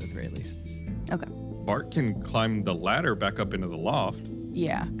advantageous spot at the very least. Okay. Bart can climb the ladder back up into the loft.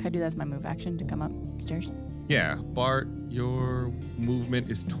 Yeah. Can I do that as my move action to come upstairs? Yeah, Bart, your movement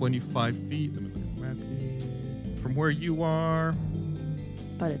is 25 feet. Let me look at the map here. From where you are.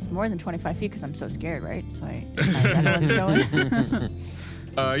 But it's more than 25 feet because I'm so scared, right? So my adrenaline's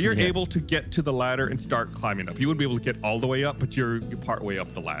going. You're able to get to the ladder and start climbing up. You wouldn't be able to get all the way up, but you're part way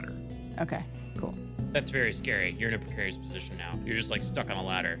up the ladder. Okay, cool. That's very scary. You're in a precarious position now. You're just like stuck on a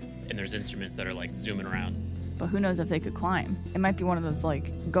ladder, and there's instruments that are like zooming around. But who knows if they could climb? It might be one of those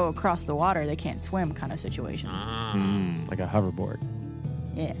like go across the water, they can't swim kind of situations. Like a hoverboard.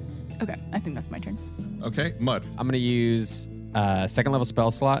 Yeah. Okay, I think that's my turn. Okay, Mud. I'm going to use a second level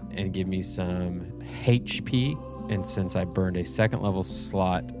spell slot and give me some HP. And since I burned a second level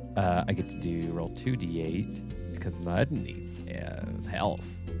slot, I get to roll 2d8 because Mud needs health.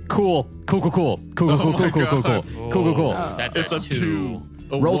 Cool. Cool. That's It's a 2.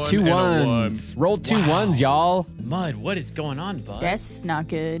 A Roll 1 two and a 1. ones. Roll two ones, y'all. Mud, what is going on, bud? That's not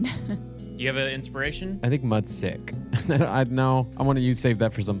good. Do you have an inspiration? I think Mud's sick. I want to save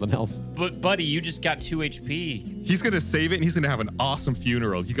that for something else. But buddy, you just got 2 HP. He's going to save it, and he's going to have an awesome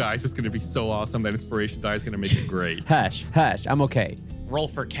funeral. You guys, it's going to be so awesome. That inspiration die is going to make it great. Hush. I'm okay. Roll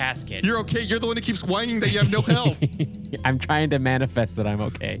for casket. You're okay. You're the one that keeps whining that you have no health. I'm trying to manifest that I'm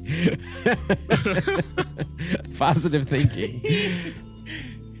okay. Positive thinking.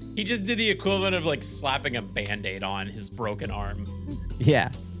 He just did the equivalent of like slapping a Band-Aid on his broken arm. Yeah.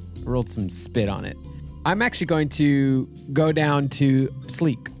 Rolled some spit on it. I'm actually going to go down to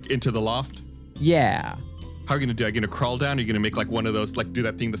Sleek. Into the loft? Yeah. How are you going to do? Are you going to crawl down? Are you going to make like one of those, like do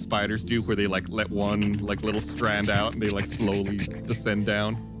that thing the spiders do where they like let one like little strand out and they like slowly descend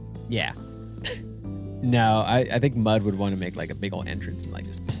down? Yeah. No, I think Mud would want to make like a big old entrance and like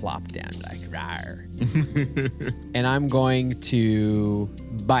just plop down like rawr. And I'm going to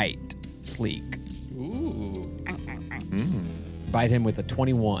bite Sleek. Ooh. Bite him with a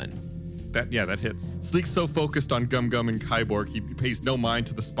 21. That hits. Sleek's so focused on Gum Gum and Kyborg, he pays no mind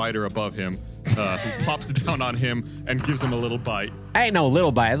to the spider above him, who plops down on him and gives him a little bite. Ain't no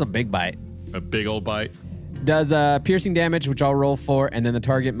little bite, that's a big bite. A big old bite. Does piercing damage, which I'll roll for, and then the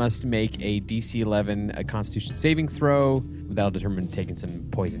target must make a DC 11 Constitution saving throw. That'll determine taking some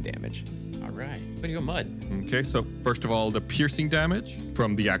poison damage. All right. Way to go, Mud. Okay, so first of all, the piercing damage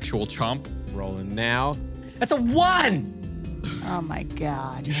from the actual chomp. Rolling now. That's a 1! Oh my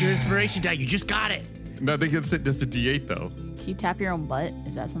god. Use your inspiration die. You just got it. No, they can say this is a D8 though. Can you tap your own butt?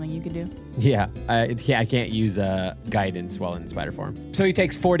 Is that something you could do? Yeah, I can't use guidance while in spider form. So he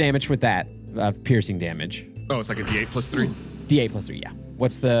takes 4 damage with that, piercing damage. Oh, it's like a D8 plus 3? D8 plus 3, yeah.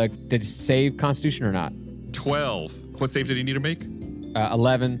 Did it save Constitution or not? 12. What save did he need to make?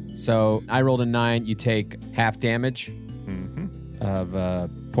 11. So I rolled a 9. You take half damage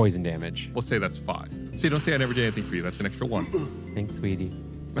of poison damage. We'll say that's 5. See, don't say I never did anything for you. That's an extra 1. Thanks, sweetie.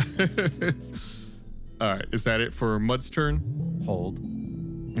 All right, is that it for Mud's turn? Hold.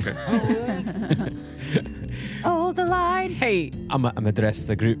 Okay. Oh, the line. Hey, I'm address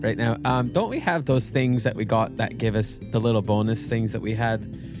the group right now. Don't we have those things that we got that give us the little bonus things that we had?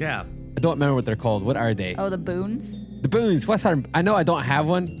 Yeah. I don't remember what they're called. What are they? Oh, the boons? The boons. What's our? I know I don't have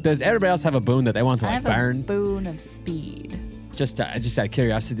one. Does everybody else have a boon that they want to I like have burn? a boon of speed. Just out of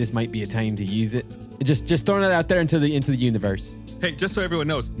curiosity, this might be a time to use it. Just throwing it out there into the universe. Hey, just so everyone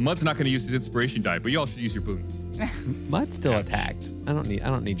knows, Mud's not going to use his inspiration die, but you all should use your boon. Mud's still attacked. I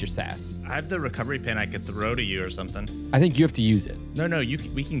don't need your sass. I have the recovery pin I could throw to you or something. I think you have to use it. No,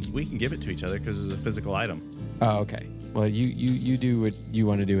 we can give it to each other because it's a physical item. Oh, okay. Well, you do what you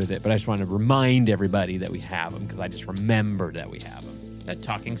want to do with it, but I just want to remind everybody that we have them because I just remembered that we have them. That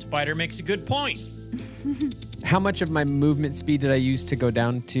talking spider makes a good point. How much of my movement speed did I use to go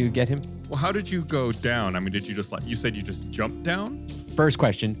down to get him? Well, how did you go down? I mean, did you just you said you just jumped down? First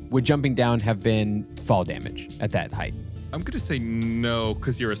question, would jumping down have been fall damage at that height? I'm going to say no,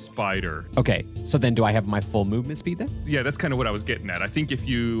 because you're a spider. Okay, so then do I have my full movement speed then? Yeah, that's kind of what I was getting at. I think if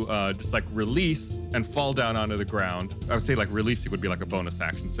you just release and fall down onto the ground, I would say releasing would be like a bonus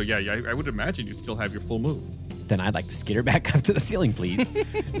action. So yeah, I would imagine you still have your full move. Then I'd like to skitter back up to the ceiling, please.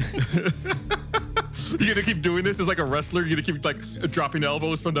 You're gonna keep doing this as like a wrestler. You're gonna keep dropping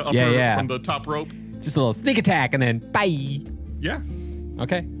elbows from the from the top rope. Just a little sneak attack and then bye. Yeah.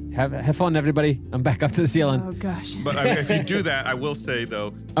 Okay. Have fun, everybody. I'm back up to the ceiling. Oh gosh. But I mean, if you do that, I will say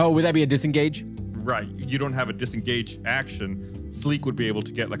though. Oh, would that be a disengage? Right. You don't have a disengage action. Sleek would be able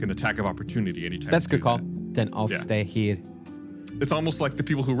to get an attack of opportunity anytime. That's a good call. That. Then I'll stay here. It's almost like the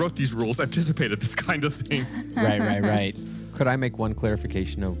people who wrote these rules anticipated this kind of thing. Right. Could I make one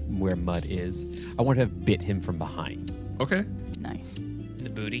clarification of where Mud is? I want to have bit him from behind. Okay. Nice. The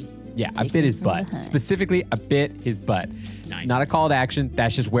booty. Yeah, I bit his butt. Specifically, I bit his butt. Nice. Not a call to action.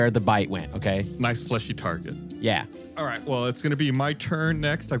 That's just where the bite went, okay? Nice fleshy target. Yeah. All right, well, it's going to be my turn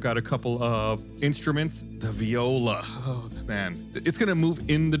next. I've got a couple of instruments. The viola. Oh, man. It's going to move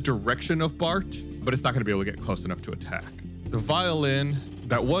in the direction of Bart, but it's not going to be able to get close enough to attack. The violin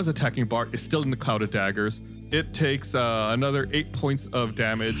that was attacking Bart is still in the cloud of daggers. It takes another 8 points of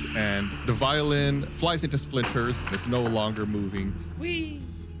damage, and the violin flies into splinters. It's no longer moving. Whee!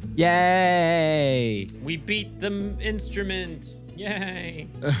 Yay! We beat the instrument. Yay!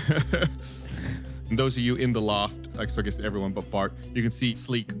 And those of you in the loft, so I guess everyone but Bart, you can see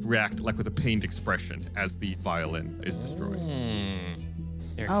Sleek react like with a pained expression as the violin is destroyed.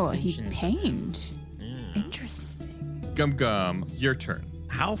 Oh, he's pained. Interesting. Gum Gum, your turn.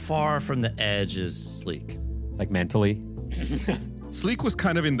 How far from the edge is Sleek? Like mentally. Sleek was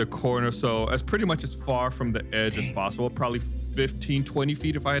kind of in the corner, so as pretty much as far from the edge as possible, probably 15, 20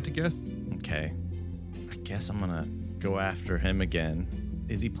 feet if I had to guess. Okay. I guess I'm gonna go after him again.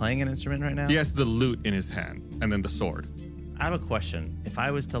 Is he playing an instrument right now? He has the lute in his hand and then the sword. I have a question. If I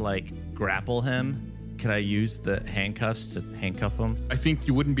was to like grapple him, could I use the handcuffs to handcuff him? I think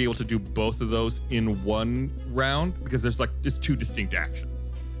you wouldn't be able to do both of those in one round because there's just two distinct actions.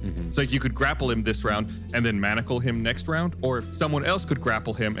 So like you could grapple him this round and then manacle him next round, or if someone else could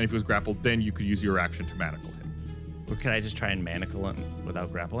grapple him, and if he was grappled, then you could use your action to manacle him. Or could I just try and manacle him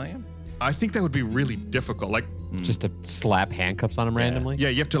without grappling him? I think that would be really difficult. Like, Just to slap handcuffs on him randomly. yeah,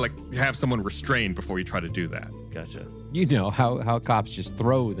 you have to like have someone restrained before you try to do that. Gotcha. You know how cops just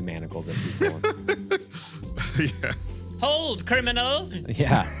throw the manacles at people. Yeah. Hold, criminal.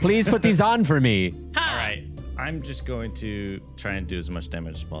 Yeah. Please put these on for me. All right. I'm just going to try and do as much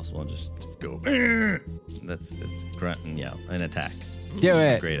damage as possible and just go. It's grunt and yell and attack. Do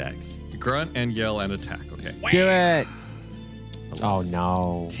it. Great axe. Grunt and yell and attack. Okay. Do it. Oh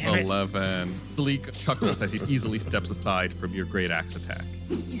no. 11. Sleek chuckles as he easily steps aside from your great axe attack.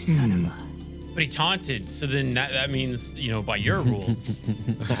 You son of a. But he taunted, so then that means, by your rules,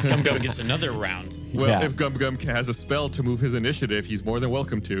 Gum Gum gets another round. Well, Yeah. if Gum Gum has a spell to move his initiative, he's more than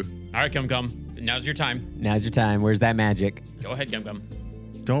welcome to. All right, Gum Gum, now's your time. Now's your time. Where's that magic? Go ahead, Gum Gum.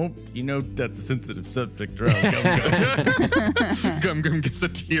 Don't, that's a sensitive subject, bro. Gum Gum gets a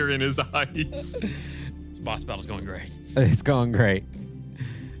tear in his eye. This boss battle's going great. It's going great.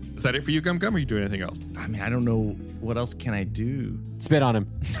 Is that it for you, Gum Gum, or are you doing anything else? I mean, I don't know. What else can I do? Spit on him.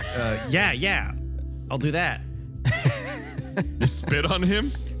 Yeah. I'll do that. You spit on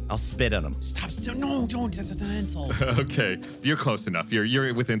him? I'll spit on him. Stop! No, don't. That's an insult. Okay, you're close enough.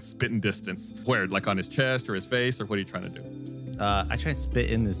 You're within spitting distance. Where, like on his chest or his face, or what are you trying to do? I try and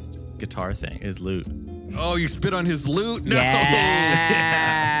spit in this guitar thing, his lute. Oh, you spit on his lute? No!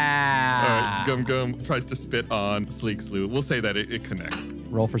 Yeah. All right, Gum Gum tries to spit on Sleek's lute. We'll say that it connects.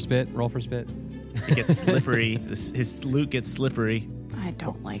 Roll for spit. Roll for spit. It gets slippery. His lute gets slippery. I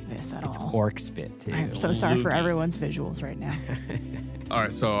don't like this at all. Orc spit too. I'm so sorry for loogie. everyone's visuals right now. All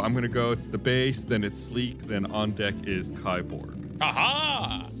right, so I'm going to go to the base, then it's Sleek, then on deck is Kyborg.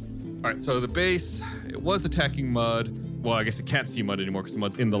 Aha! All right, so the base, it was attacking Mud. Well, I guess it can't see Mud anymore because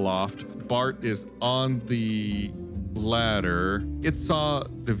Mud's in the loft. Bart is on the ladder. It saw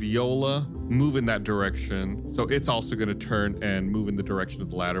the viola move in that direction, so it's also going to turn and move in the direction of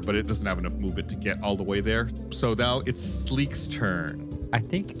the ladder, but it doesn't have enough movement to get all the way there. So now it's Sleek's turn. I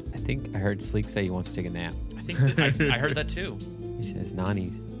think I heard Sleek say he wants to take a nap. I think I heard that too. He says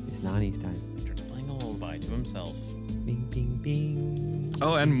Nani's. It's Nani's time. Starts playing a lullaby to himself. Bing, bing, bing.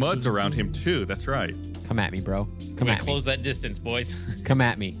 Oh, and Mud's around him too. That's right. Come at me, bro. I'm Come gonna at close me. that distance, boys. Come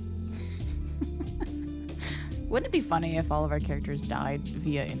at me. Wouldn't it be funny if all of our characters died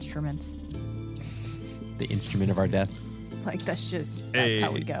via instruments? The instrument of our death. Like, that's how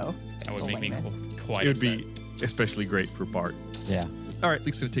we Hey. go. That That's would the make me lameness. quite It would upset. be especially great for Bart. Yeah. All right,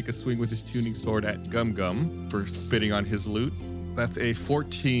 Sleek's going to take a swing with his tuning sword at Gum Gum for spitting on his lute. That's a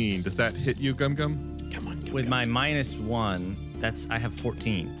 14. Does that hit you, Gum Gum? Come on, Gum With Gum. my -1, I have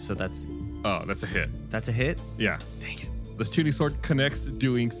 14, so that's Oh, that's a hit. a hit. Yeah. Dang it. The tuning sword connects,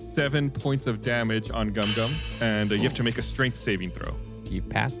 doing 7 points of damage on Gum Gum, and you have to make a strength saving throw. You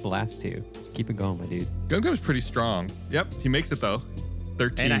passed the last two. Just keep it going, my dude. Gum Gum's pretty strong. Yep, he makes it though.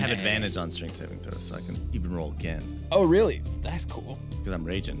 13. And I have advantage on strength saving throws, so I can even roll again Oh, really? That's cool. because I'm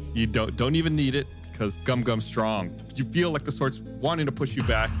raging. You don't even need it because Gum Gum's strong. You feel like the sword's wanting to push you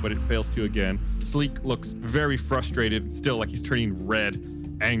back, but it fails to again. Sleek looks very frustrated, still like he's turning red,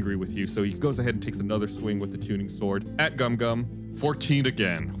 angry with you. So he goes ahead and takes another swing with the tuning sword at Gum Gum. 14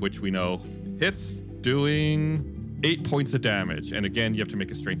 again, which we know hits, doing 8 points of damage. And again, you have to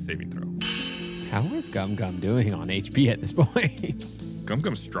make a strength saving throw. How is Gum Gum doing on HP at this point? Gum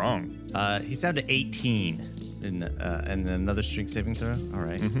Gum's strong. He's down to 18, and another strength saving throw. All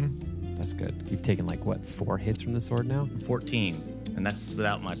right. That's good. You've taken 4 hits from the sword now? 14, and that's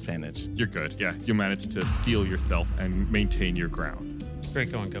without my advantage. You're good. Yeah, you managed to steel yourself and maintain your ground.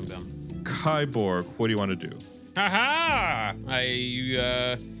 Great going, Gum Gum. Kyborg, what do you want to do? Haha!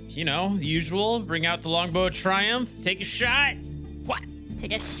 The usual. Bring out the longbow of triumph. Take a shot. What?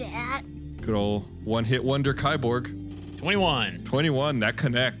 Take a shot. Good old one-hit wonder Kyborg. 21. 21, that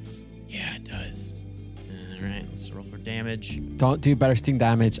connects. Yeah, it does. All right, let's roll for damage. Don't do better sting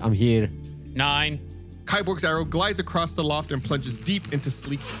damage. I'm here. 9. Kyborg's arrow glides across the loft and plunges deep into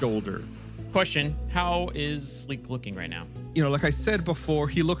Sleek's shoulder. Question, how is Sleek looking right now? Like I said before,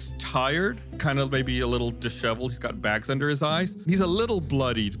 he looks tired, kind of maybe a little disheveled. He's got bags under his eyes. He's a little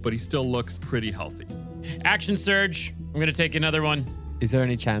bloodied, but he still looks pretty healthy. Action surge. I'm going to take another one. Is there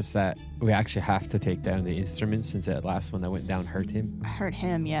any chance that we actually have to take down the instrument since that last one that went down hurt him? Hurt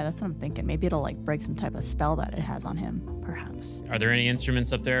him, yeah, that's what I'm thinking. Maybe it'll break some type of spell that it has on him, perhaps. Are there any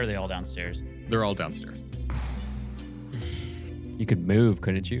instruments up there, or are they all downstairs? They're all downstairs. You could move,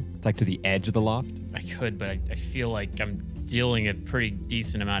 couldn't you? Like to the edge of the loft? I could, but I feel like I'm dealing a pretty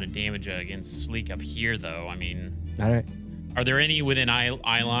decent amount of damage against Sleek up here, though. I mean... All right. Are there any within eye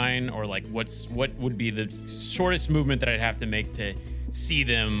line, or what would be the shortest movement that I'd have to make to see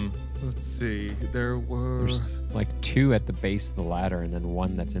them? Let's see. There's like 2 at the base of the ladder, and then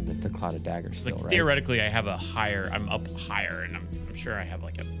 1 that's in the Cloud of Daggers still, right? Theoretically, I'm up higher, and I'm sure I have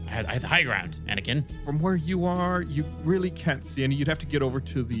I have the high ground, Anakin. From where you are, you really can't see any. You'd have to get over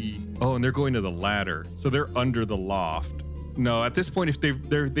to and they're going to the ladder. So they're under the loft. No, at this point, if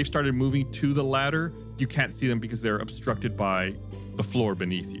they've started moving to the ladder, you can't see them because they're obstructed by the floor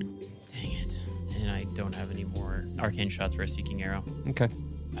beneath you. Dang it. And I don't have any more arcane shots for a Seeking Arrow. Okay.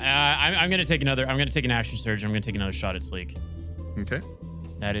 I'm going to take an action surge. I'm going to take another shot at Sleek. Okay.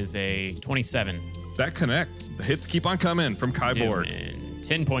 That is a 27. That connects. The hits keep on coming from Kyborg. And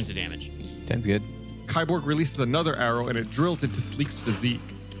 10 points of damage. 10's good. Kyborg releases another arrow and it drills into Sleek's physique.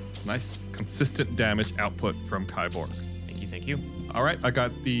 Nice, consistent damage output from Kyborg. Thank you. All right, I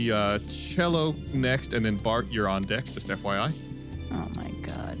got the cello next, and then Bart, you're on deck, just FYI. Oh my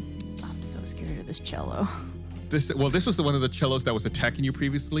god. I'm so scared of this cello. This was one of the cellos that was attacking you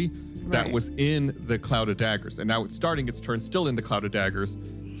previously. That Right. was in the Cloud of Daggers, and now it's starting its turn still in the Cloud of Daggers.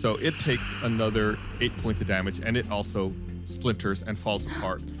 So it takes another 8 points of damage, and it also splinters and falls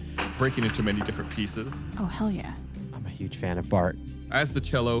apart, breaking into many different pieces. Oh, hell yeah. I'm a huge fan of Bart. As the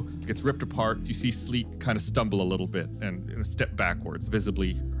cello gets ripped apart, you see Sleek kind of stumble a little bit and step backwards,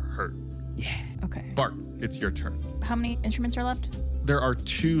 visibly hurt. Yeah. Okay. Bart, it's your turn. How many instruments are left? There are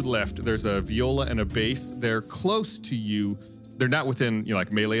 2 left. There's a viola and a bass. They're close to you. They're not within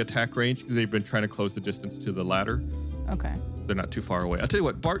melee attack range because they've been trying to close the distance to the ladder. Okay. They're not too far away. I'll tell you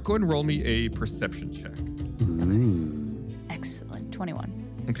what, Bart, go ahead and roll me a perception check. Excellent. 21.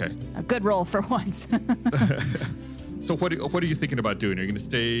 Okay. A good roll for once. So what are you thinking about doing? Are you going to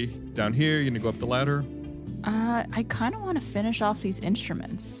stay down here? Are you going to go up the ladder? I kind of want to finish off these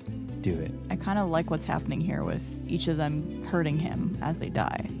instruments. Do it. I kind of like what's happening here with each of them hurting him as they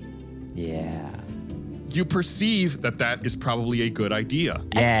die. Yeah. You perceive that is probably a good idea.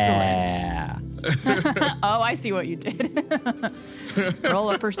 Yeah. Oh, I see what you did. Roll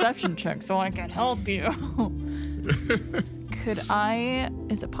a perception check so I can help you.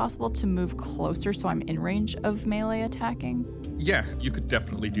 Is it possible to move closer so I'm in range of melee attacking? Yeah, you could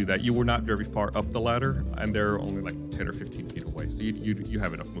definitely do that. You were not very far up the ladder, and they're only like 10 or 15 feet away. So you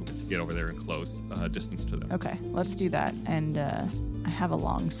have enough movement to get over there and close distance to them. Okay, let's do that. And I have a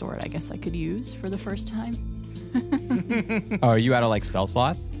long sword I guess I could use for the first time. Oh, are you out of spell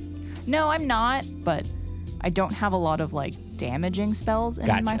slots? No, I'm not, but I don't have a lot of damaging spells in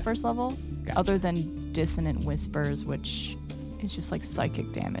my Gotcha. first level. Gotcha. Other than Dissonant Whispers, which is just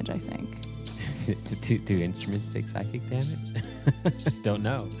psychic damage, I think. Do instruments take psychic damage? Don't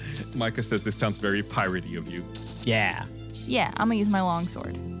know. Micah says this sounds very piratey of you. Yeah. Yeah, I'm gonna use my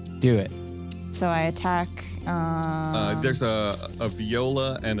longsword. Do it. So I attack. There's a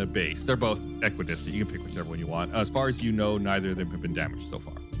viola and a bass. They're both equidistant. You can pick whichever one you want. As far as you know, neither of them have been damaged so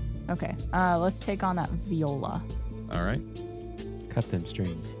far. Okay, let's take on that viola. All right. Cut them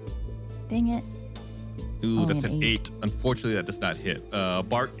strings. Dang it. Ooh, Only that's an an 8. 8. Unfortunately, that does not hit.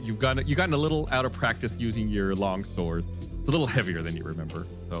 Bart, you've gotten a little out of practice using your long sword. It's a little heavier than you remember,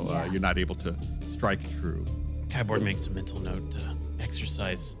 so Yeah. you're not able to strike true. Kyborg makes a mental note to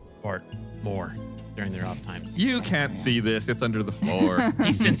exercise Bart more during their off times. You can't see this. It's under the floor.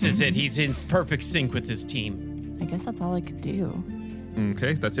 He senses it. He's in perfect sync with his team. I guess that's all I could do.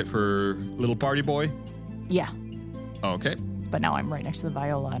 Okay, that's it for little party boy. Yeah, Okay. but now I'm right next to the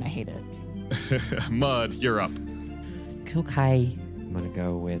viola and I hate it. Mud, you're up. Okay. I'm going to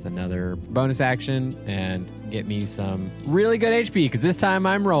go with another bonus action and get me some really good HP because this time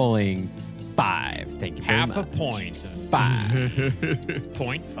I'm rolling 5. Thank you very Half much. a point of 5.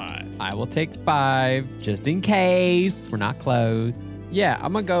 0.5. I will take 5 just in case we're not close. Yeah,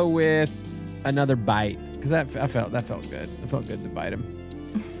 I'm gonna go with another bite because that felt good. It felt good to bite him.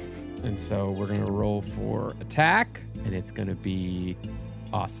 And so we're gonna roll for attack, and it's gonna be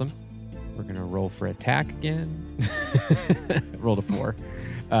awesome. We're gonna roll for attack again. Rolled a 4,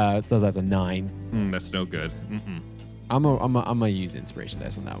 so that's a 9. That's no good. I'm gonna use inspiration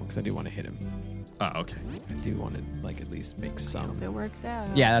dice on that one because I do want to hit him. Okay. I do want to at least make some. Hope it works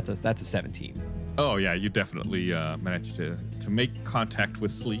out. Yeah, that's a 17. Oh yeah, you definitely managed to make contact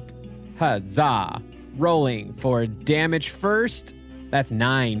with Sleek. Huzzah! Rolling for damage first. That's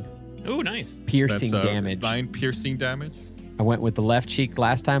 9 Ooh, nice. piercing That's, damage. 9 piercing damage. I went with the left cheek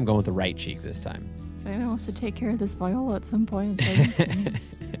last time. Going with the right cheek this time. If anyone wants to take care of this Viola at some point, it's like,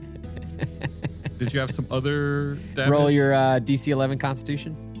 Did you have some other damage? Roll your DC 11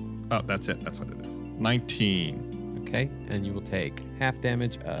 Constitution. Oh, that's it. That's what it is. 19. Okay, and you will take half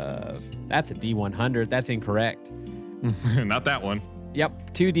damage of. That's a D100. That's incorrect. Not that one.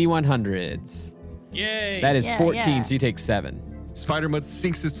 Yep, 2 D100s. Yay. That is Yeah, 14, yeah. so you take 7. Spider Mud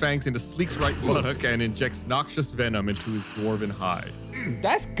sinks his fangs into Sleek's right buttock and injects noxious venom into his dwarven hide.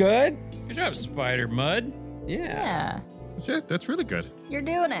 That's good. Good job, Spider Mud. yeah, That's really good. you're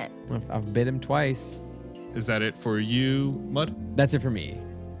doing it. I've bit him twice. Is that it for you, Mud? That's it for me.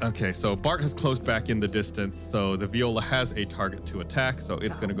 Okay, so Bart has closed back in the distance, so the Viola has a target to attack, so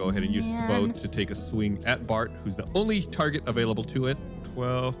it's going to go ahead and use its bow man. to take a swing at Bart, who's the only target available to it.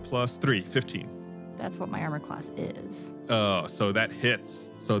 12 plus 3, 15. That's what my armor class is. Oh, so that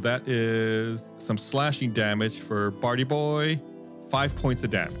hits. So that is some slashing damage for Barty Boy. 5 points of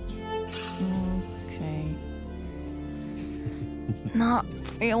damage. Okay. Not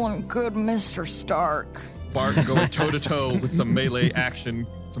feeling good, Mr. Stark. Bart going toe-to-toe with some melee action,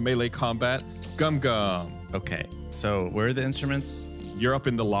 some melee combat. Gum Gum, Okay, so where are the instruments? you're up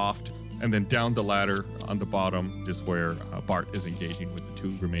in the loft, and then down the ladder on the bottom is where Bart is engaging with the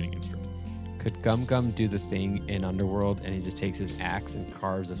 2 remaining instruments. Could Gum Gum do the thing in Underworld and he just takes his axe and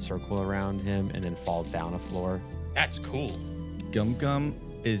carves a circle around him and then falls down a floor? That's cool. Gum Gum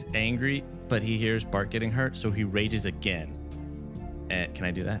is angry, but he hears Bart getting hurt, so he rages again. Can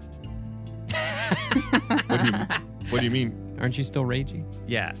I do that? What do you mean? Aren't you still raging?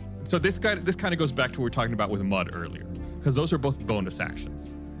 Yeah. So this kind of goes back to what we were talking about with Mud earlier, because those are both bonus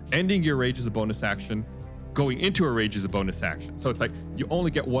actions. Ending your rage is a bonus action. Going into a rage is a bonus action. So it's like you only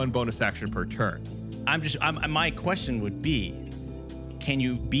get 1 bonus action per turn. My question would be, can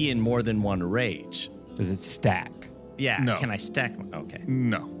you be in more than 1 rage? Does it stack? Yeah. No. Can I stack? Okay.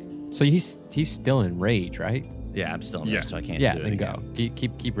 No. So he's still in rage, right? Yeah, I'm still in Yeah. rage, so I can't Yeah, do it then again.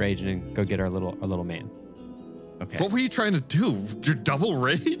 go. Keep raging and go get our little man. Okay. What were you trying to do? Your double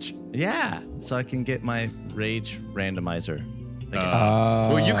rage? Yeah, so I can get my rage randomizer. Like,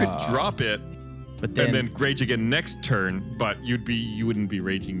 Well, you could drop it but then, and then rage again next turn, but you wouldn't be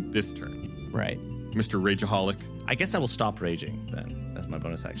raging this turn, Right. Mr. Rageaholic. I guess I will stop raging then. That's my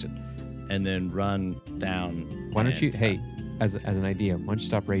bonus action. And then run down. Why don't and- you? Hey, as an idea, why don't you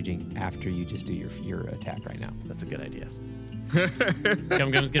stop raging after you just do your attack right now? That's a good idea.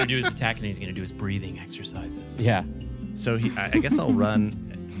 Gum Gum's going to do his attack and he's going to do his breathing exercises. Yeah. So I guess I'll run.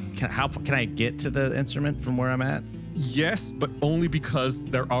 How can I get to the instrument from where I'm at? Yes, but only because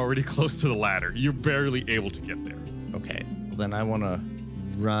they're already close to the ladder. You're barely able to get there. Okay. Well, then I want to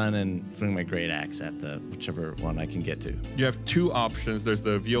run and swing my great axe at the whichever one I can get to. You have 2 options. There's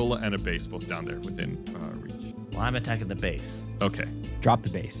the Viola and a base both down there within reach. Well, I'm attacking the base. Okay. Drop the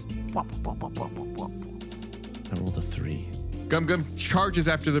base. I rolled a 3. Gum Gum charges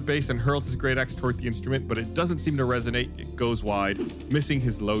after the base and hurls his great axe toward the instrument, but it doesn't seem to resonate. It goes wide, missing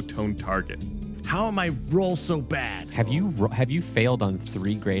his low-toned target. How am I roll so bad? Have you failed on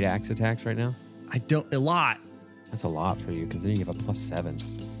 3 great axe attacks right now? I don't. A lot. That's a lot for you, considering you have a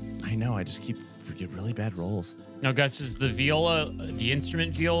 +7. I know. I just get really bad rolls. Now, Gus, is the viola the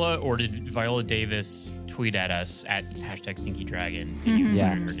instrument viola, or did Viola Davis tweet at us at #StinkyDragon?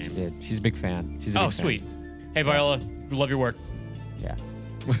 Yeah, her she name. did. She's a big fan. She's a Oh, big fan. sweet. Hey, Viola, we love your work. Yeah.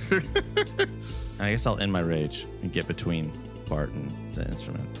 I guess I'll end my rage and get between Bart and the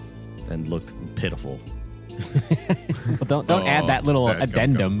instrument and look pitiful. Well, don't add that little sad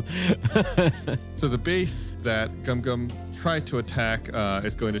Gum addendum. So the base that Gum Gum tried to attack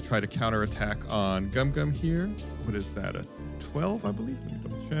is going to try to counterattack on Gum Gum here. What is that, a 12, I believe? Let me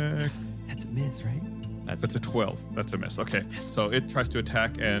double check. That's a miss, right? That's a 12. That's a miss. Okay. So it tries to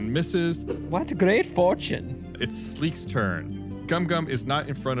attack and misses. What great fortune. It's Sleek's turn. Gum Gum is not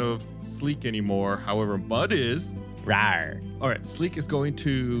in front of Sleek anymore. However, Mud is. Rawr. All right. Sleek is going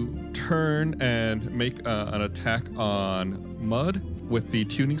to turn and make an attack on Mud with the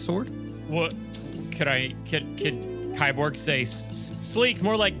tuning sword. What? Could Kyborg say sleek,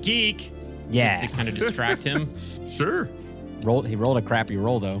 more like geek? Yeah. To kind of distract him. Sure. He rolled a crappy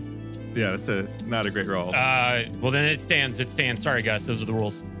roll though. Yeah, it's not a great roll. Well, then it stands. Sorry, guys. Those are the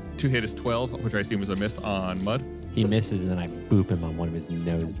rules. 2 hit is 12, which I assume is a miss on Mud. He misses, and then I boop him on one of his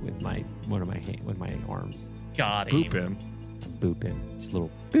nose with my arms. Got him. Boop him. Boop him. Just a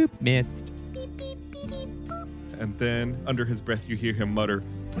little boop. Missed. And then under his breath, you hear him mutter.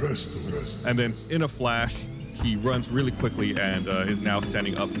 Presto. And then in a flash, he runs really quickly and is now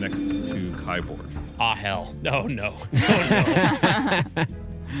standing up next to Kyborg. Ah, hell. Oh, no. Oh, no.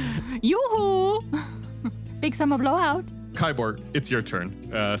 Yoo-hoo! Big summer blowout. Kyborg, it's your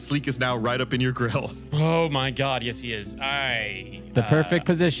turn. Sleek is now right up in your grill. Oh, my God. Yes, he is. The perfect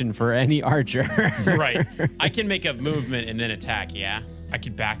position for any archer. Right. I can make a movement and then attack, yeah? I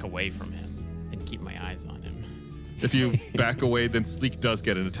could back away from him and keep my eyes on him. If you back away, then Sleek does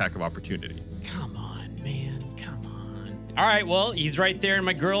get an attack of opportunity. Come on, man. Come on. All right, well, he's right there in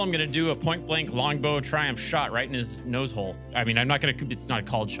my grill. I'm going to do a point-blank longbow triumph shot right in his nose hole. I mean, I'm not going to... It's not a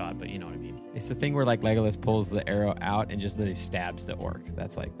called shot, but you know what I mean. It's the thing where like Legolas pulls the arrow out and just literally stabs the orc.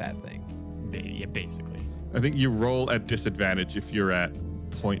 That's like that thing. Yeah, basically. I think you roll at disadvantage if you're at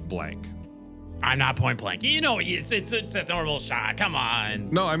point blank. I'm not point-blank. You know, it's a normal shot. Come on.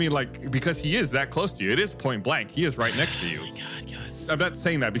 No, I mean, like, because he is that close to you. It is point blank. He is right next to you. Oh, my God, guys. I'm not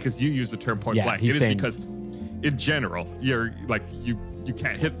saying that because you use the term point Yeah, blank. he's It is saying- because, in general, you're like, you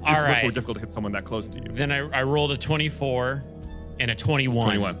can't hit. It's All much right. more difficult to hit someone that close to you. Then I rolled a 24 and a 21.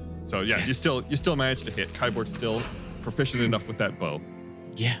 21. So yeah, you still managed to hit. Kyborg's still proficient enough with that bow.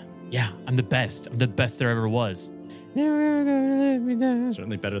 Yeah, I'm the best. I'm the best there ever was. Never gonna let me down.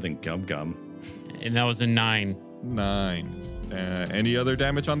 Certainly better than Gum Gum. And that was a 9. 9. Any other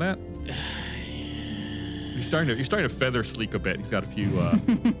damage on that? You're starting to feather Sleek a bit. He's got a few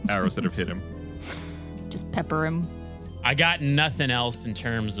arrows that have hit him. Just pepper him. I got nothing else in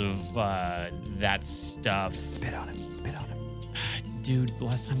terms of that stuff. Spit on him. Dude, the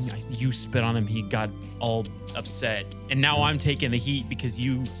last time you spit on him, he got all upset. And now I'm taking the heat because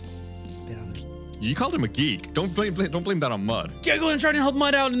you... Spit on him. You called him a geek. Don't blame that on Mud. Giggling, trying to help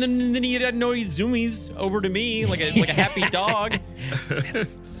Mud out, and then he had no zoomies over to me like a happy dog.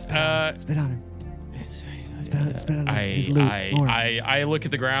 Spit on him. Spit on his loot. I look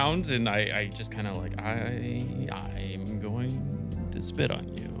at the ground and I just kind of like I'm going to spit on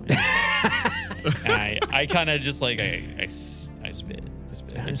you. And I kind of just like I spit.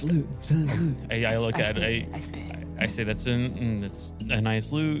 Spit on his loot. I look at it. I spit. I say that's a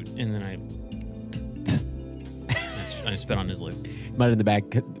nice loot, and then I spit on his loot. Mud in the back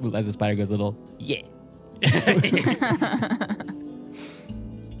as the spider goes a little. Yeah.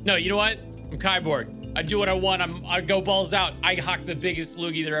 No, you know what? I'm Kyborg. I do what I want. I go balls out. I hock the biggest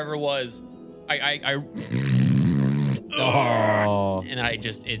loogie there ever was. Oh. And I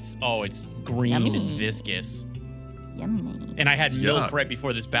just it's green Yummy. and viscous. Yummy. And I had milk Yuck. right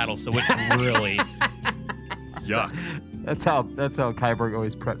before this battle, so it's really Yuck. That's how Kyborg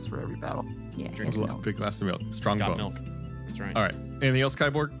always preps for every battle. Yeah. Drink here's A milk. big glass of milk. Strong got bones. milk. That's right. All right. Anything else,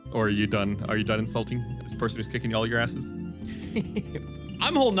 Kyborg? Or are you done? Are you done insulting this person who's kicking all your asses?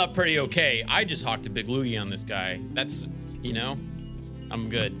 I'm holding up pretty okay. I just hawked a big loogie on this guy. That's, I'm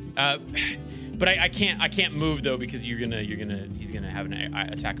good. But I can't move though because he's gonna have an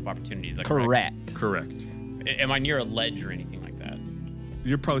attack of opportunity. Is that correct? Correct. Am I near a ledge or anything like that?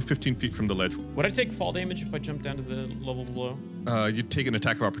 You're probably 15 feet from the ledge. Would I take fall damage if I jump down to the level below? You'd take an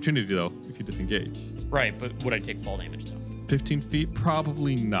attack of opportunity though if you disengage. Right, but would I take fall damage though? 15 feet?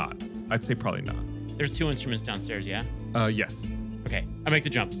 Probably not. I'd say probably not. There's 2 instruments downstairs, yeah? Yes. Okay, I make the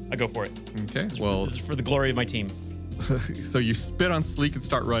jump. I go for it. Okay. Well, This is for the glory of my team. so you spit on Sleek and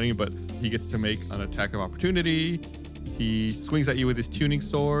start running, but he gets to make an attack of opportunity. He swings at you with his tuning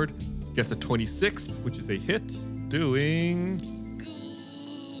sword, gets a 26, which is a hit, doing...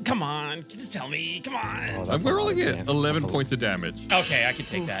 Come on, just tell me. Come on. We're rolling it. 11 points of damage. Okay, I can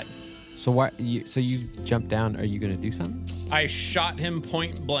take that. So you jump down? Are you gonna do something? I shot him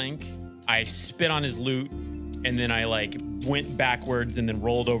point blank. I spit on his loot, and then I went backwards and then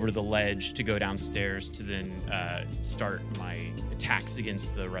rolled over to the ledge to go downstairs to then start my attacks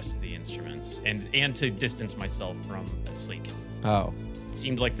against the rest of the instruments and to distance myself from Sleek. Oh. It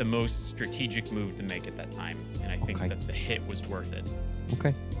seemed like the most strategic move to make at that time, and I think Okay. that the hit was worth it.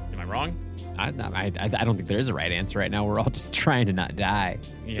 Okay. Am I wrong? I don't think there is a right answer right now. We're all just trying to not die.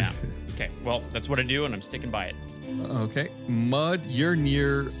 Yeah. Okay. Well, that's what I do, and I'm sticking by it. Okay. Mud, you're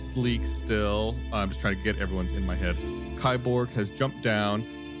near Sleek still. I'm just trying to get everyone's in my head. Kyborg has jumped down.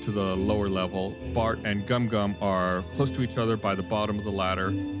 to the lower level. Bart and Gum Gum are close to each other by the bottom of the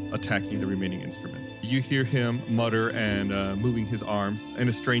ladder, attacking the remaining instruments. You hear him mutter and moving his arms in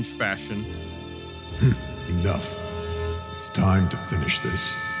a strange fashion. Enough. It's time to finish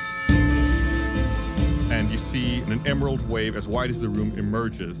this. And you see an emerald wave as wide as the room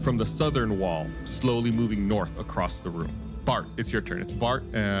emerges from the southern wall, slowly moving north across the room. Bart, it's your turn. It's Bart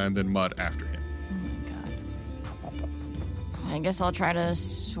and then Mud after him. Oh my god. I guess I'll try to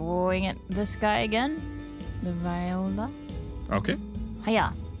swing at this guy again. The Viola. Okay,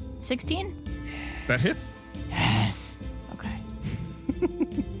 Hiya. 16? that hits. Yes. Okay.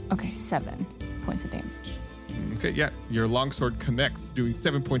 Okay, 7 points of damage. Okay, yeah, your longsword connects, doing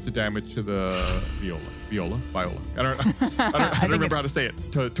 7 points of damage to the viola. I don't remember how to say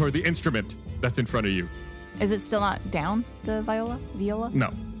it. Toward the instrument that's in front of you. Is it still not down, the viola?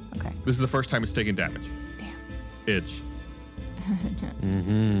 No, Okay. this is the first time it's taken damage. Damn. Itch.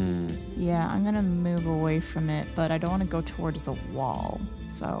 Yeah, I'm gonna move away from it, but I don't want to go towards the wall.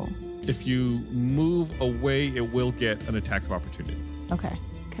 So, If you move away, it will get an attack of opportunity. okay.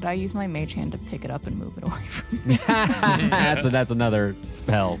 Could I use my mage hand to pick it up and move it away from me? That's another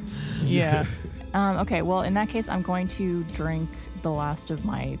spell. Yeah. Okay, well, in that case, I'm going to drink the last of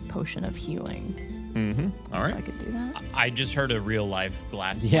my potion of healing. All If I right. could do that. I just heard a real life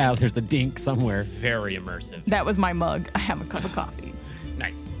glass. Yeah, there's a dink somewhere. Very immersive. That was my mug. I have a cup of coffee.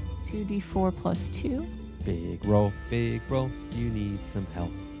 Nice. 2d4 plus 2. Big roll, you need some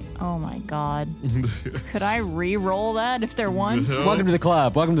help. Oh my god. Could I re-roll that if they're ones? Welcome to the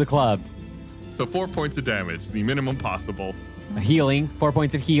club. Welcome to the club. So 4 points of damage, the minimum possible. Healing, 4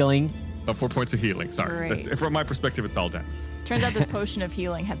 points of healing. 4 points of healing. Sorry. Great. From my perspective, it's all damage. Turns out this potion of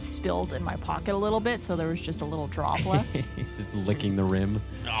healing had spilled in my pocket a little bit, so there was just a little drop left. Just licking the rim.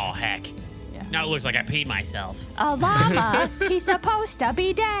 Oh, heck. Yeah. Now it looks like I peed myself. A llama? He's supposed to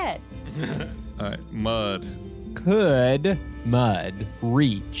be dead. All right, Mud. Could Mud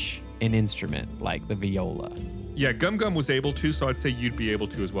reach an instrument like the viola? Yeah, Gum Gum was able to, so I'd say you'd be able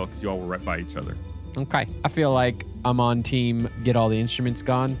to as well because you all were right by each other. Okay. I feel like I'm on team get all the instruments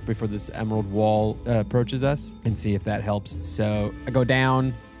gone before this emerald wall approaches us and see if that helps. So I go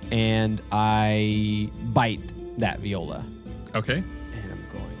down and I bite that viola. Okay. And I'm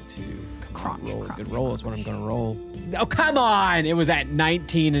going to Crunch, roll a crunch, good roll is what I'm going to roll. Oh, come on. It was at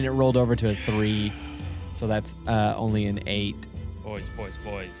 19 and it rolled over to a 3. So that's only an 8. Boys.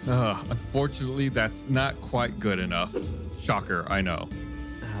 Unfortunately, that's not quite good enough. Shocker, I know.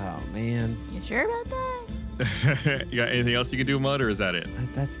 Oh, man. You sure about that? You got anything else you can do, Mud, or is that it?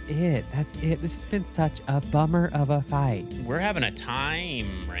 That's it. This has been such a bummer of a fight. We're having a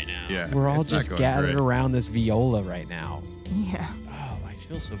time right now. Yeah. We're all it's not just going gathered great. around this viola right now. Yeah. Oh, I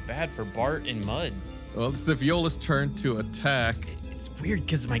feel so bad for Bart and Mud. Well, it's the Viola's turn to attack. It's weird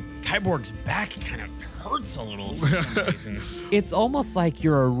because my Kyborg's back kind of hurts a little for some reason. It's almost like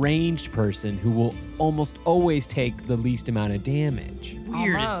you're a ranged person who will almost always take the least amount of damage.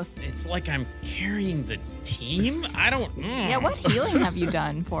 Weird. Almost. It's like I'm carrying the team. I don't. Yeah, what healing have you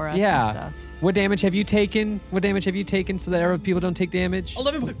done for us and Yeah. stuff? What damage have you taken? So that other people don't take damage?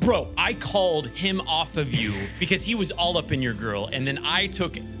 11. Bro, I called him off of you because he was all up in your girl, and then I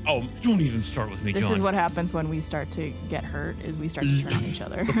took. Oh, don't even start with me, This John. is what happens when we start to get hurt, is we start to turn on each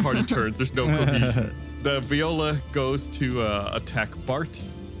other. The party turns. There's no cohesion. The Viola goes to attack Bart.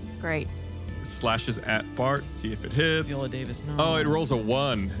 Great. Slashes at Bart. See if it hits. Viola Davis, no. Oh, it rolls a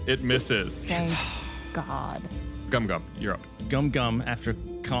 1. It misses. Thank God. Gum Gum, you're up. Gum Gum, after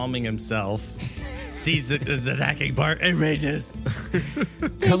calming himself, sees it is attacking Bart and rages.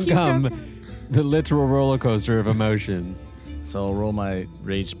 Come. The literal roller coaster of emotions. So I'll roll my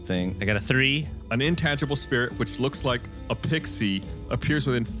rage thing. I got a 3. An intangible spirit, which looks like a pixie, appears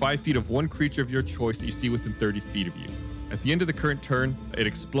within 5 feet of one creature of your choice that you see within 30 feet of you. At the end of the current turn, it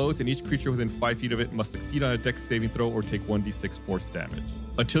explodes, and each creature within 5 feet of it must succeed on a dex saving throw or take 1d6 force damage.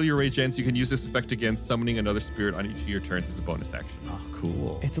 Until your rage ends, you can use this effect again, summoning another spirit on each of your turns as a bonus action. Oh,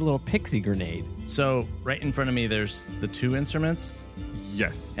 cool. It's a little pixie grenade. So right in front of me, there's the 2 instruments.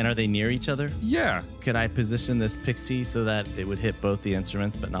 Yes. And are they near each other? Yeah, Could I position this pixie so that it would hit both the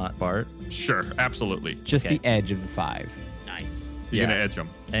instruments but not Bart? sure, absolutely. Just Okay. the edge of the 5. Nice. You're Yeah. going to edge them.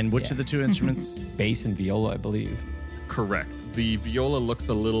 And which Yeah. of the 2 instruments? Bass and viola, I believe. Correct. The viola looks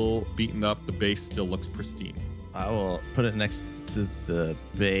a little beaten up. The bass still looks pristine. I will put it next to the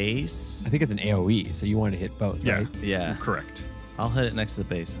bass. I think it's an AoE, so you want to hit both, Yeah. right? Yeah. Correct. I'll hit it next to the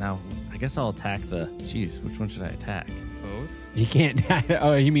base. Now, I guess I'll attack the... Jeez, which one should I attack? Both? You can't.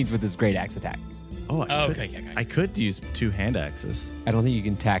 Oh, he means with his great axe attack. Oh, Okay, yeah, I could use 2 hand axes. I don't think you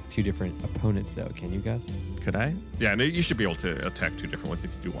can attack 2 different opponents, though. Can you, Gus? Could I? Yeah, and you should be able to attack 2 different ones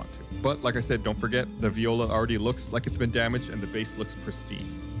if you do want to. But like I said, don't forget, the viola already looks like it's been damaged and the base looks pristine.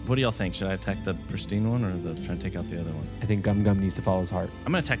 What do y'all think? Should I attack the pristine one or try and take out the other one? I think Gum Gum needs to follow his heart.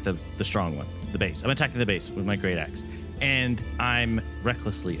 I'm going to attack the strong one, the base. I'm attacking the base with my great axe. And I'm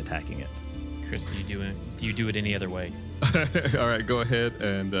recklessly attacking it. Chris, do you do it any other way? All right, go ahead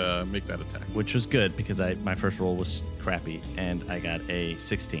and make that attack. Which was good because my first roll was crappy and I got a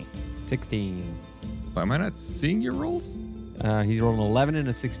 16. 16. Am I not seeing your rolls? He rolled an 11 and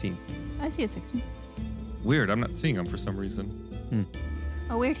a 16. I see a 16. Weird, I'm not seeing them for some reason.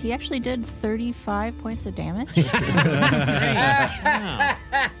 Oh, weird. He actually did 35 points of damage.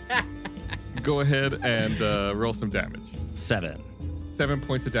 Go ahead and roll some damage. 7. 7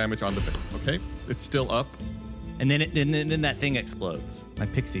 points of damage on the base, okay? It's still up. And then that thing explodes. My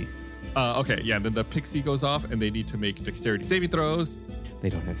pixie. Okay, yeah, then the pixie goes off and they need to make dexterity saving throws. They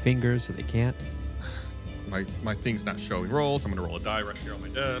don't have fingers, so they can't. My thing's not showing rolls. I'm gonna roll a die right here on my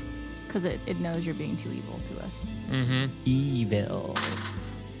desk. Because it knows you're being too evil to us. Evil.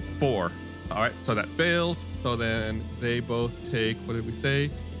 4. All right, so that fails. So then they both take, what did we say?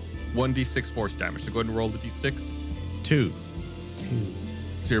 1d6 force damage. So go ahead and roll the d6. 2.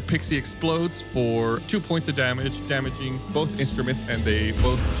 So your pixie explodes for 2 points of damage, damaging both instruments, and they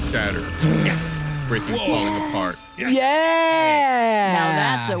both shatter. Yes. Breaking, falling apart. Yeah!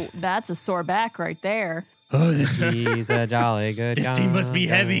 Now that's a sore back right there. Oh, He's a jolly good this guy. team must be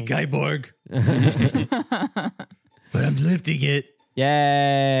heavy, Kyborg. But I'm lifting it.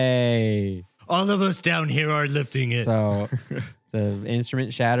 Yay! All of us down here are lifting it. So the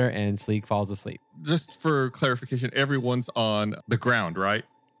instrument shatter and Sleek falls asleep. Just for clarification, everyone's on the ground, right?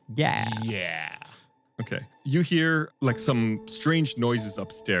 Yeah. Yeah. Okay. You hear like some strange noises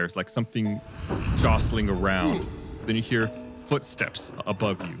upstairs, like something jostling around. Then you hear footsteps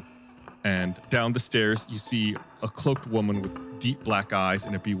above you. And down the stairs, you see a cloaked woman with deep black eyes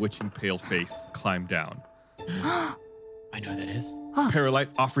and a bewitching pale face climb down. I know who that is. Paralyte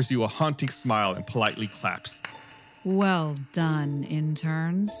offers you a haunting smile and politely claps. Well done,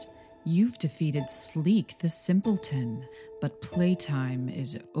 interns. You've defeated Sleek the Simpleton, but playtime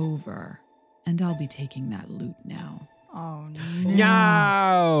is over. And I'll be taking that loot now. Oh,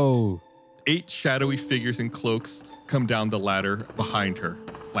 No! 8 shadowy figures in cloaks come down the ladder behind her,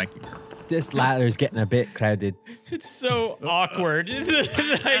 flanking her. This ladder's getting a bit crowded. It's so awkward.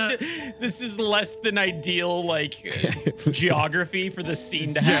 This is less than ideal, geography for the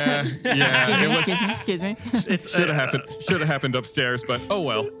scene to happen. Yeah. Excuse me. Should have happened upstairs, but oh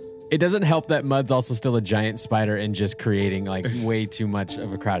well. It doesn't help that Mud's also still a giant spider and just creating way too much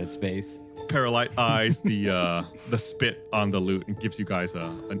of a crowded space. Paralyte eyes the spit on the loot and gives you guys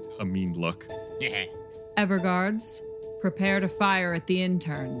a mean look. Yeah. Everguards, prepare to fire at the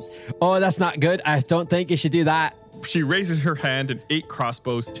interns. Oh, that's not good. I don't think you should do that. She raises her hand and 8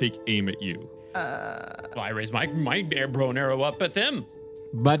 crossbows take aim at you. Well, I raise my bow and arrow up at them.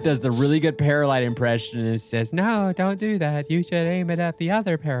 Mud does the really good Paralyte impression and says, "No, don't do that. You should aim it at the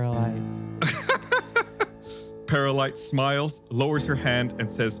other Paralyte." Paralyte smiles, lowers her hand,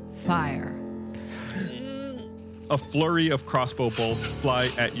 and says, Fire. a flurry of crossbow bolts fly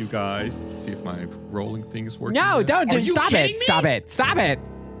at you guys. Let's see if my rolling thing is working. No, here. don't do Are it. you Stop kidding it. me? Stop it. Stop it.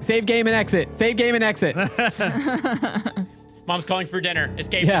 Save game and exit. Save game and exit. Mom's calling for dinner.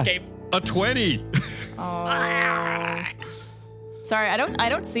 Escape, Yeah. escape. A 20. Oh. Sorry, I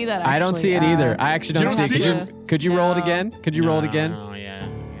don't see that. I don't see it either. I actually don't You don't see it. see Could you roll it No. again? Could you roll it again? Oh, yeah.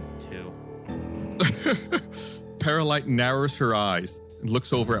 It's 2. Paralyte narrows her eyes and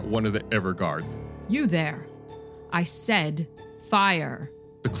looks over at one of the Everguards. You there. I said fire.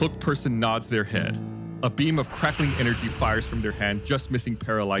 The cloaked person nods their head. A beam of crackling energy fires from their hand, just missing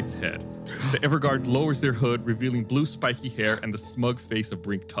Paralyte's head. The Everguard lowers their hood, revealing blue spiky hair and the smug face of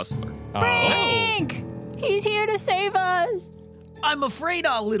Brink Tussler. Brink! He's here to save us. I'm afraid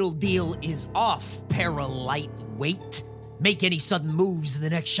our little deal is off, Paralyte. Wait. Make any sudden moves and the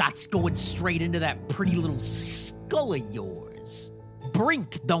next shot's going straight into that pretty little skull of yours.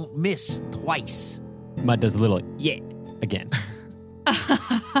 Brink don't miss twice. Mud does a little yeah again.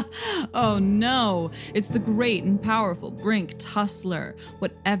 Oh no, it's the great and powerful Brink Tussler.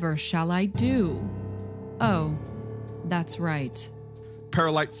 Whatever shall I do? Oh, that's right.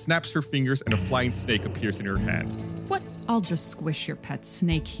 Paralyte snaps her fingers and a flying snake appears in her hand. What? I'll just squish your pet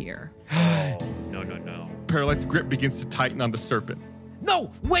snake here. No. Paralyte's grip begins to tighten on the serpent. No,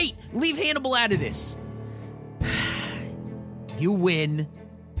 wait! Leave Hannibal out of this. You win.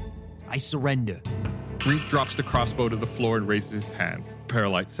 I surrender. Brink drops the crossbow to the floor and raises his hands.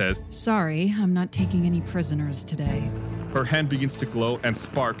 Paralyte says, Sorry, I'm not taking any prisoners today. her hand begins to glow and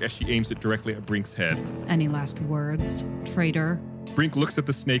spark as she aims it directly at Brink's head. Any last words, traitor? Brink looks at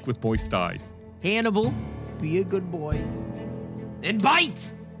the snake with moist eyes. Hannibal, be a good boy. And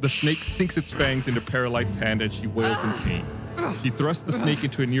bite! The snake sinks its fangs into Paralyte's hand and she wails in pain. She thrusts the snake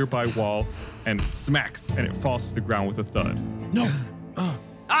into a nearby wall and it smacks and it falls to the ground with a thud. No.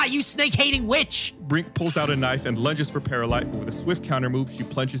 Ah, you snake-hating witch! Brink pulls out a knife and lunges for Paralyte, but with a swift counter move, she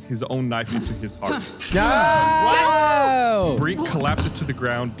plunges his own knife into his heart. No! Brink collapses to the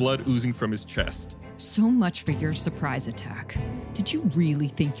ground, blood oozing from his chest. So much for your surprise attack. Did you really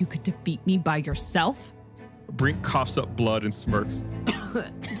think you could defeat me by yourself? Brink coughs up blood and smirks.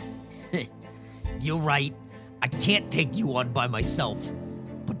 You're right. I can't take you on by myself.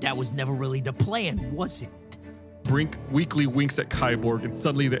 But that was never really the plan, was it? Brink weakly winks at Kyborg, and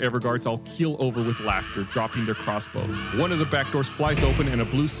suddenly the Everguards all keel over with laughter, dropping their crossbows. One of the back doors flies open, and a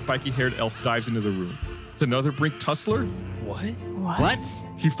blue, spiky-haired elf dives into the room. It's another Brink Tussler? What?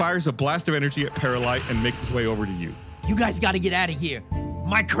 He fires a blast of energy at Paralyte and makes his way over to you. You guys gotta get out of here.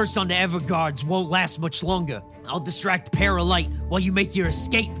 My curse on the Everguards won't last much longer. I'll distract Paralyte while you make your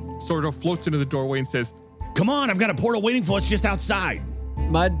escape. Sordo floats into the doorway and says, Come on, I've got a portal waiting for us just outside.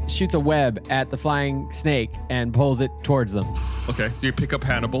 Mud shoots a web at the flying snake and pulls it towards them. Okay, so you pick up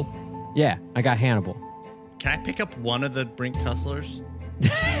Hannibal. Yeah, I got Hannibal. Can I pick up one of the Brink Tusslers?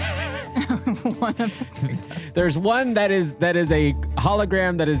 There's one that is a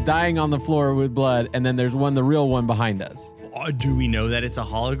hologram that is dying on the floor with blood, and then there's the real one behind us. Do we know that it's a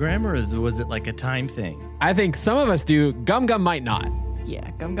hologram, or was it like a time thing? I think some of us do. Gum Gum might not.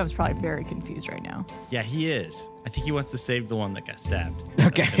 Yeah, Gum Gum's probably very confused right now. Yeah, he is. I think he wants to save the one that got stabbed.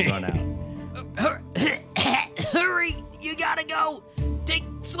 Okay. And run out. Hurry! You gotta go! Take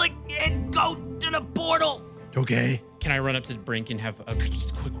Slick and go to the portal! Okay. Can I run up to Brink and have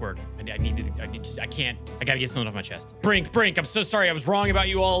just a quick word? I gotta get something off my chest. Brink, I'm so sorry. I was wrong about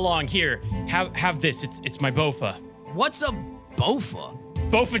you all along. Here, have this. It's my Bofa. What's a Bofa?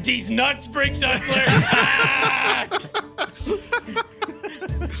 Bofa D's nuts, Brink Tussler.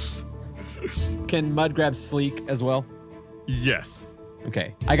 Can Mud grab Sleek as well? Yes.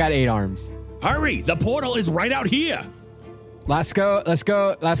 Okay, I got 8 arms. Hurry, the portal is right out here. Let's go.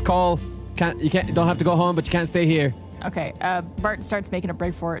 Last call. Don't have to go home, but you can't stay here. Okay, Bart starts making a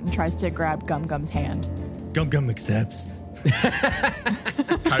break for it and tries to grab Gum Gum's hand. Gum Gum accepts.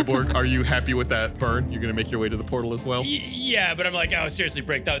 Kyborg, are you happy with that burn? You're going to make your way to the portal as well? Yeah, but I'm like, oh, seriously,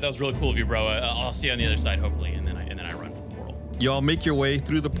 Brink, that was really cool of you, bro. I'll see you on the other side, hopefully, and then I run for the portal. Y'all make your way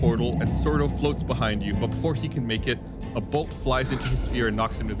through the portal, and Sordo floats behind you, but before he can make it, a bolt flies into his sphere and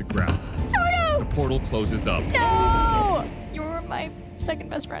knocks him to the ground. Sordo! The portal closes up. No! You were my second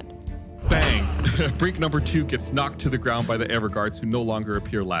best friend. Bang! Brink number 2 gets knocked to the ground by the Everguards, who no longer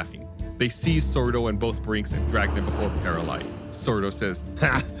appear laughing. They seize Sordo and both Brinks and drag them before Paralyte. Sordo says,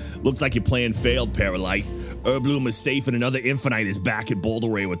 Ha! Looks like your plan failed, Paralyte. Herbloom is safe and another Infinite is back at Boulder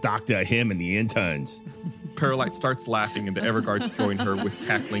Ray with Dr. Him and the interns. Paralyte starts laughing and the Everguards join her with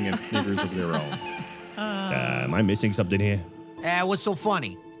cackling and sniggers of their own. Am I missing something here? What's so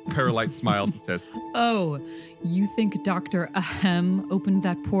funny? Paralyte smiles and says, Oh, you think Dr. Ahem opened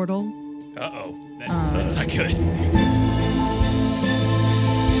that portal? Uh-oh. That's not good.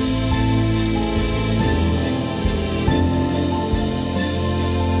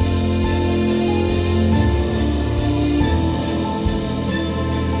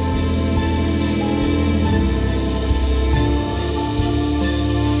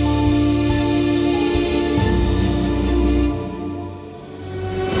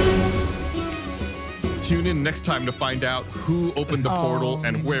 Tune in next time to find out who opened the portal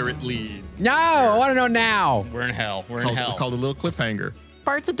and where it leads. No, I want to know now. We're in hell. We're in hell. Called a little cliffhanger.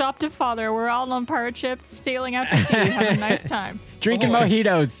 Bart's adoptive father. We're all on a pirate ship sailing out to sea, having a nice time. Drinking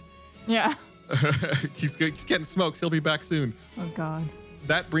mojitos. Yeah. He's getting smokes. He'll be back soon. Oh, God.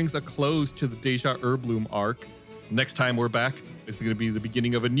 That brings a close to the Deja Herbloom arc. Next time we're back, it's going to be the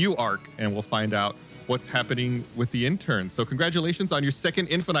beginning of a new arc, and we'll find out what's happening with the interns. So congratulations on your second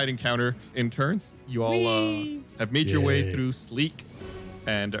Infinite encounter, interns. You all have made your way through Sleek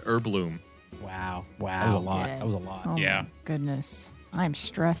and Herbloom. Wow. That was a lot. Did. That was a lot. Oh, Yeah. my goodness. I'm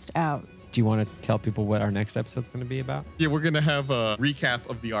stressed out. Do you want to tell people what our next episode's going to be about? Yeah, we're going to have a recap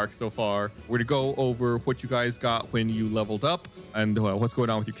of the arc so far. We're going to go over what you guys got when you leveled up and what's going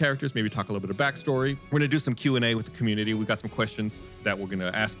on with your characters, maybe talk a little bit of backstory. We're going to do some Q&A with the community. We've got some questions that we're going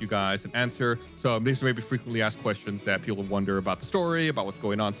to ask you guys and answer. So these are maybe frequently asked questions that people wonder about the story, about what's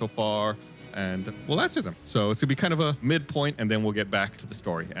going on so far, and we'll answer them. So it's going to be kind of a midpoint, and then we'll get back to the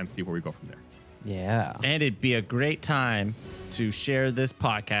story and see where we go from there. Yeah. And it'd be a great time to share this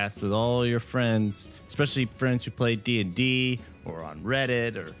podcast with all your friends, especially friends who play D&D or on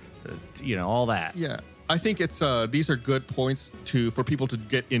Reddit or, all that. Yeah. I think it's these are good points for people to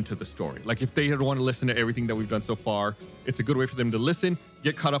get into the story. Like if they want to listen to everything that we've done so far, it's a good way for them to listen,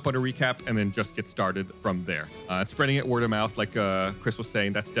 get caught up on a recap, and then just get started from there. Spreading it word of mouth, like Chris was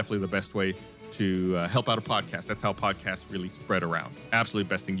saying, that's definitely the best way to help out a podcast. That's how podcasts really spread around. Absolutely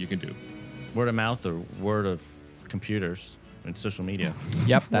best thing you can do. Word of mouth or word of computers and social media.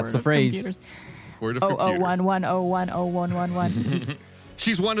 Yep, that's the phrase. Computers. Word of computers. 00110100111.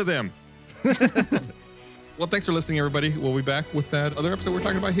 She's one of them. Well, thanks for listening, everybody. We'll be back with that other episode we're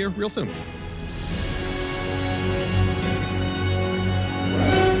talking about here real soon.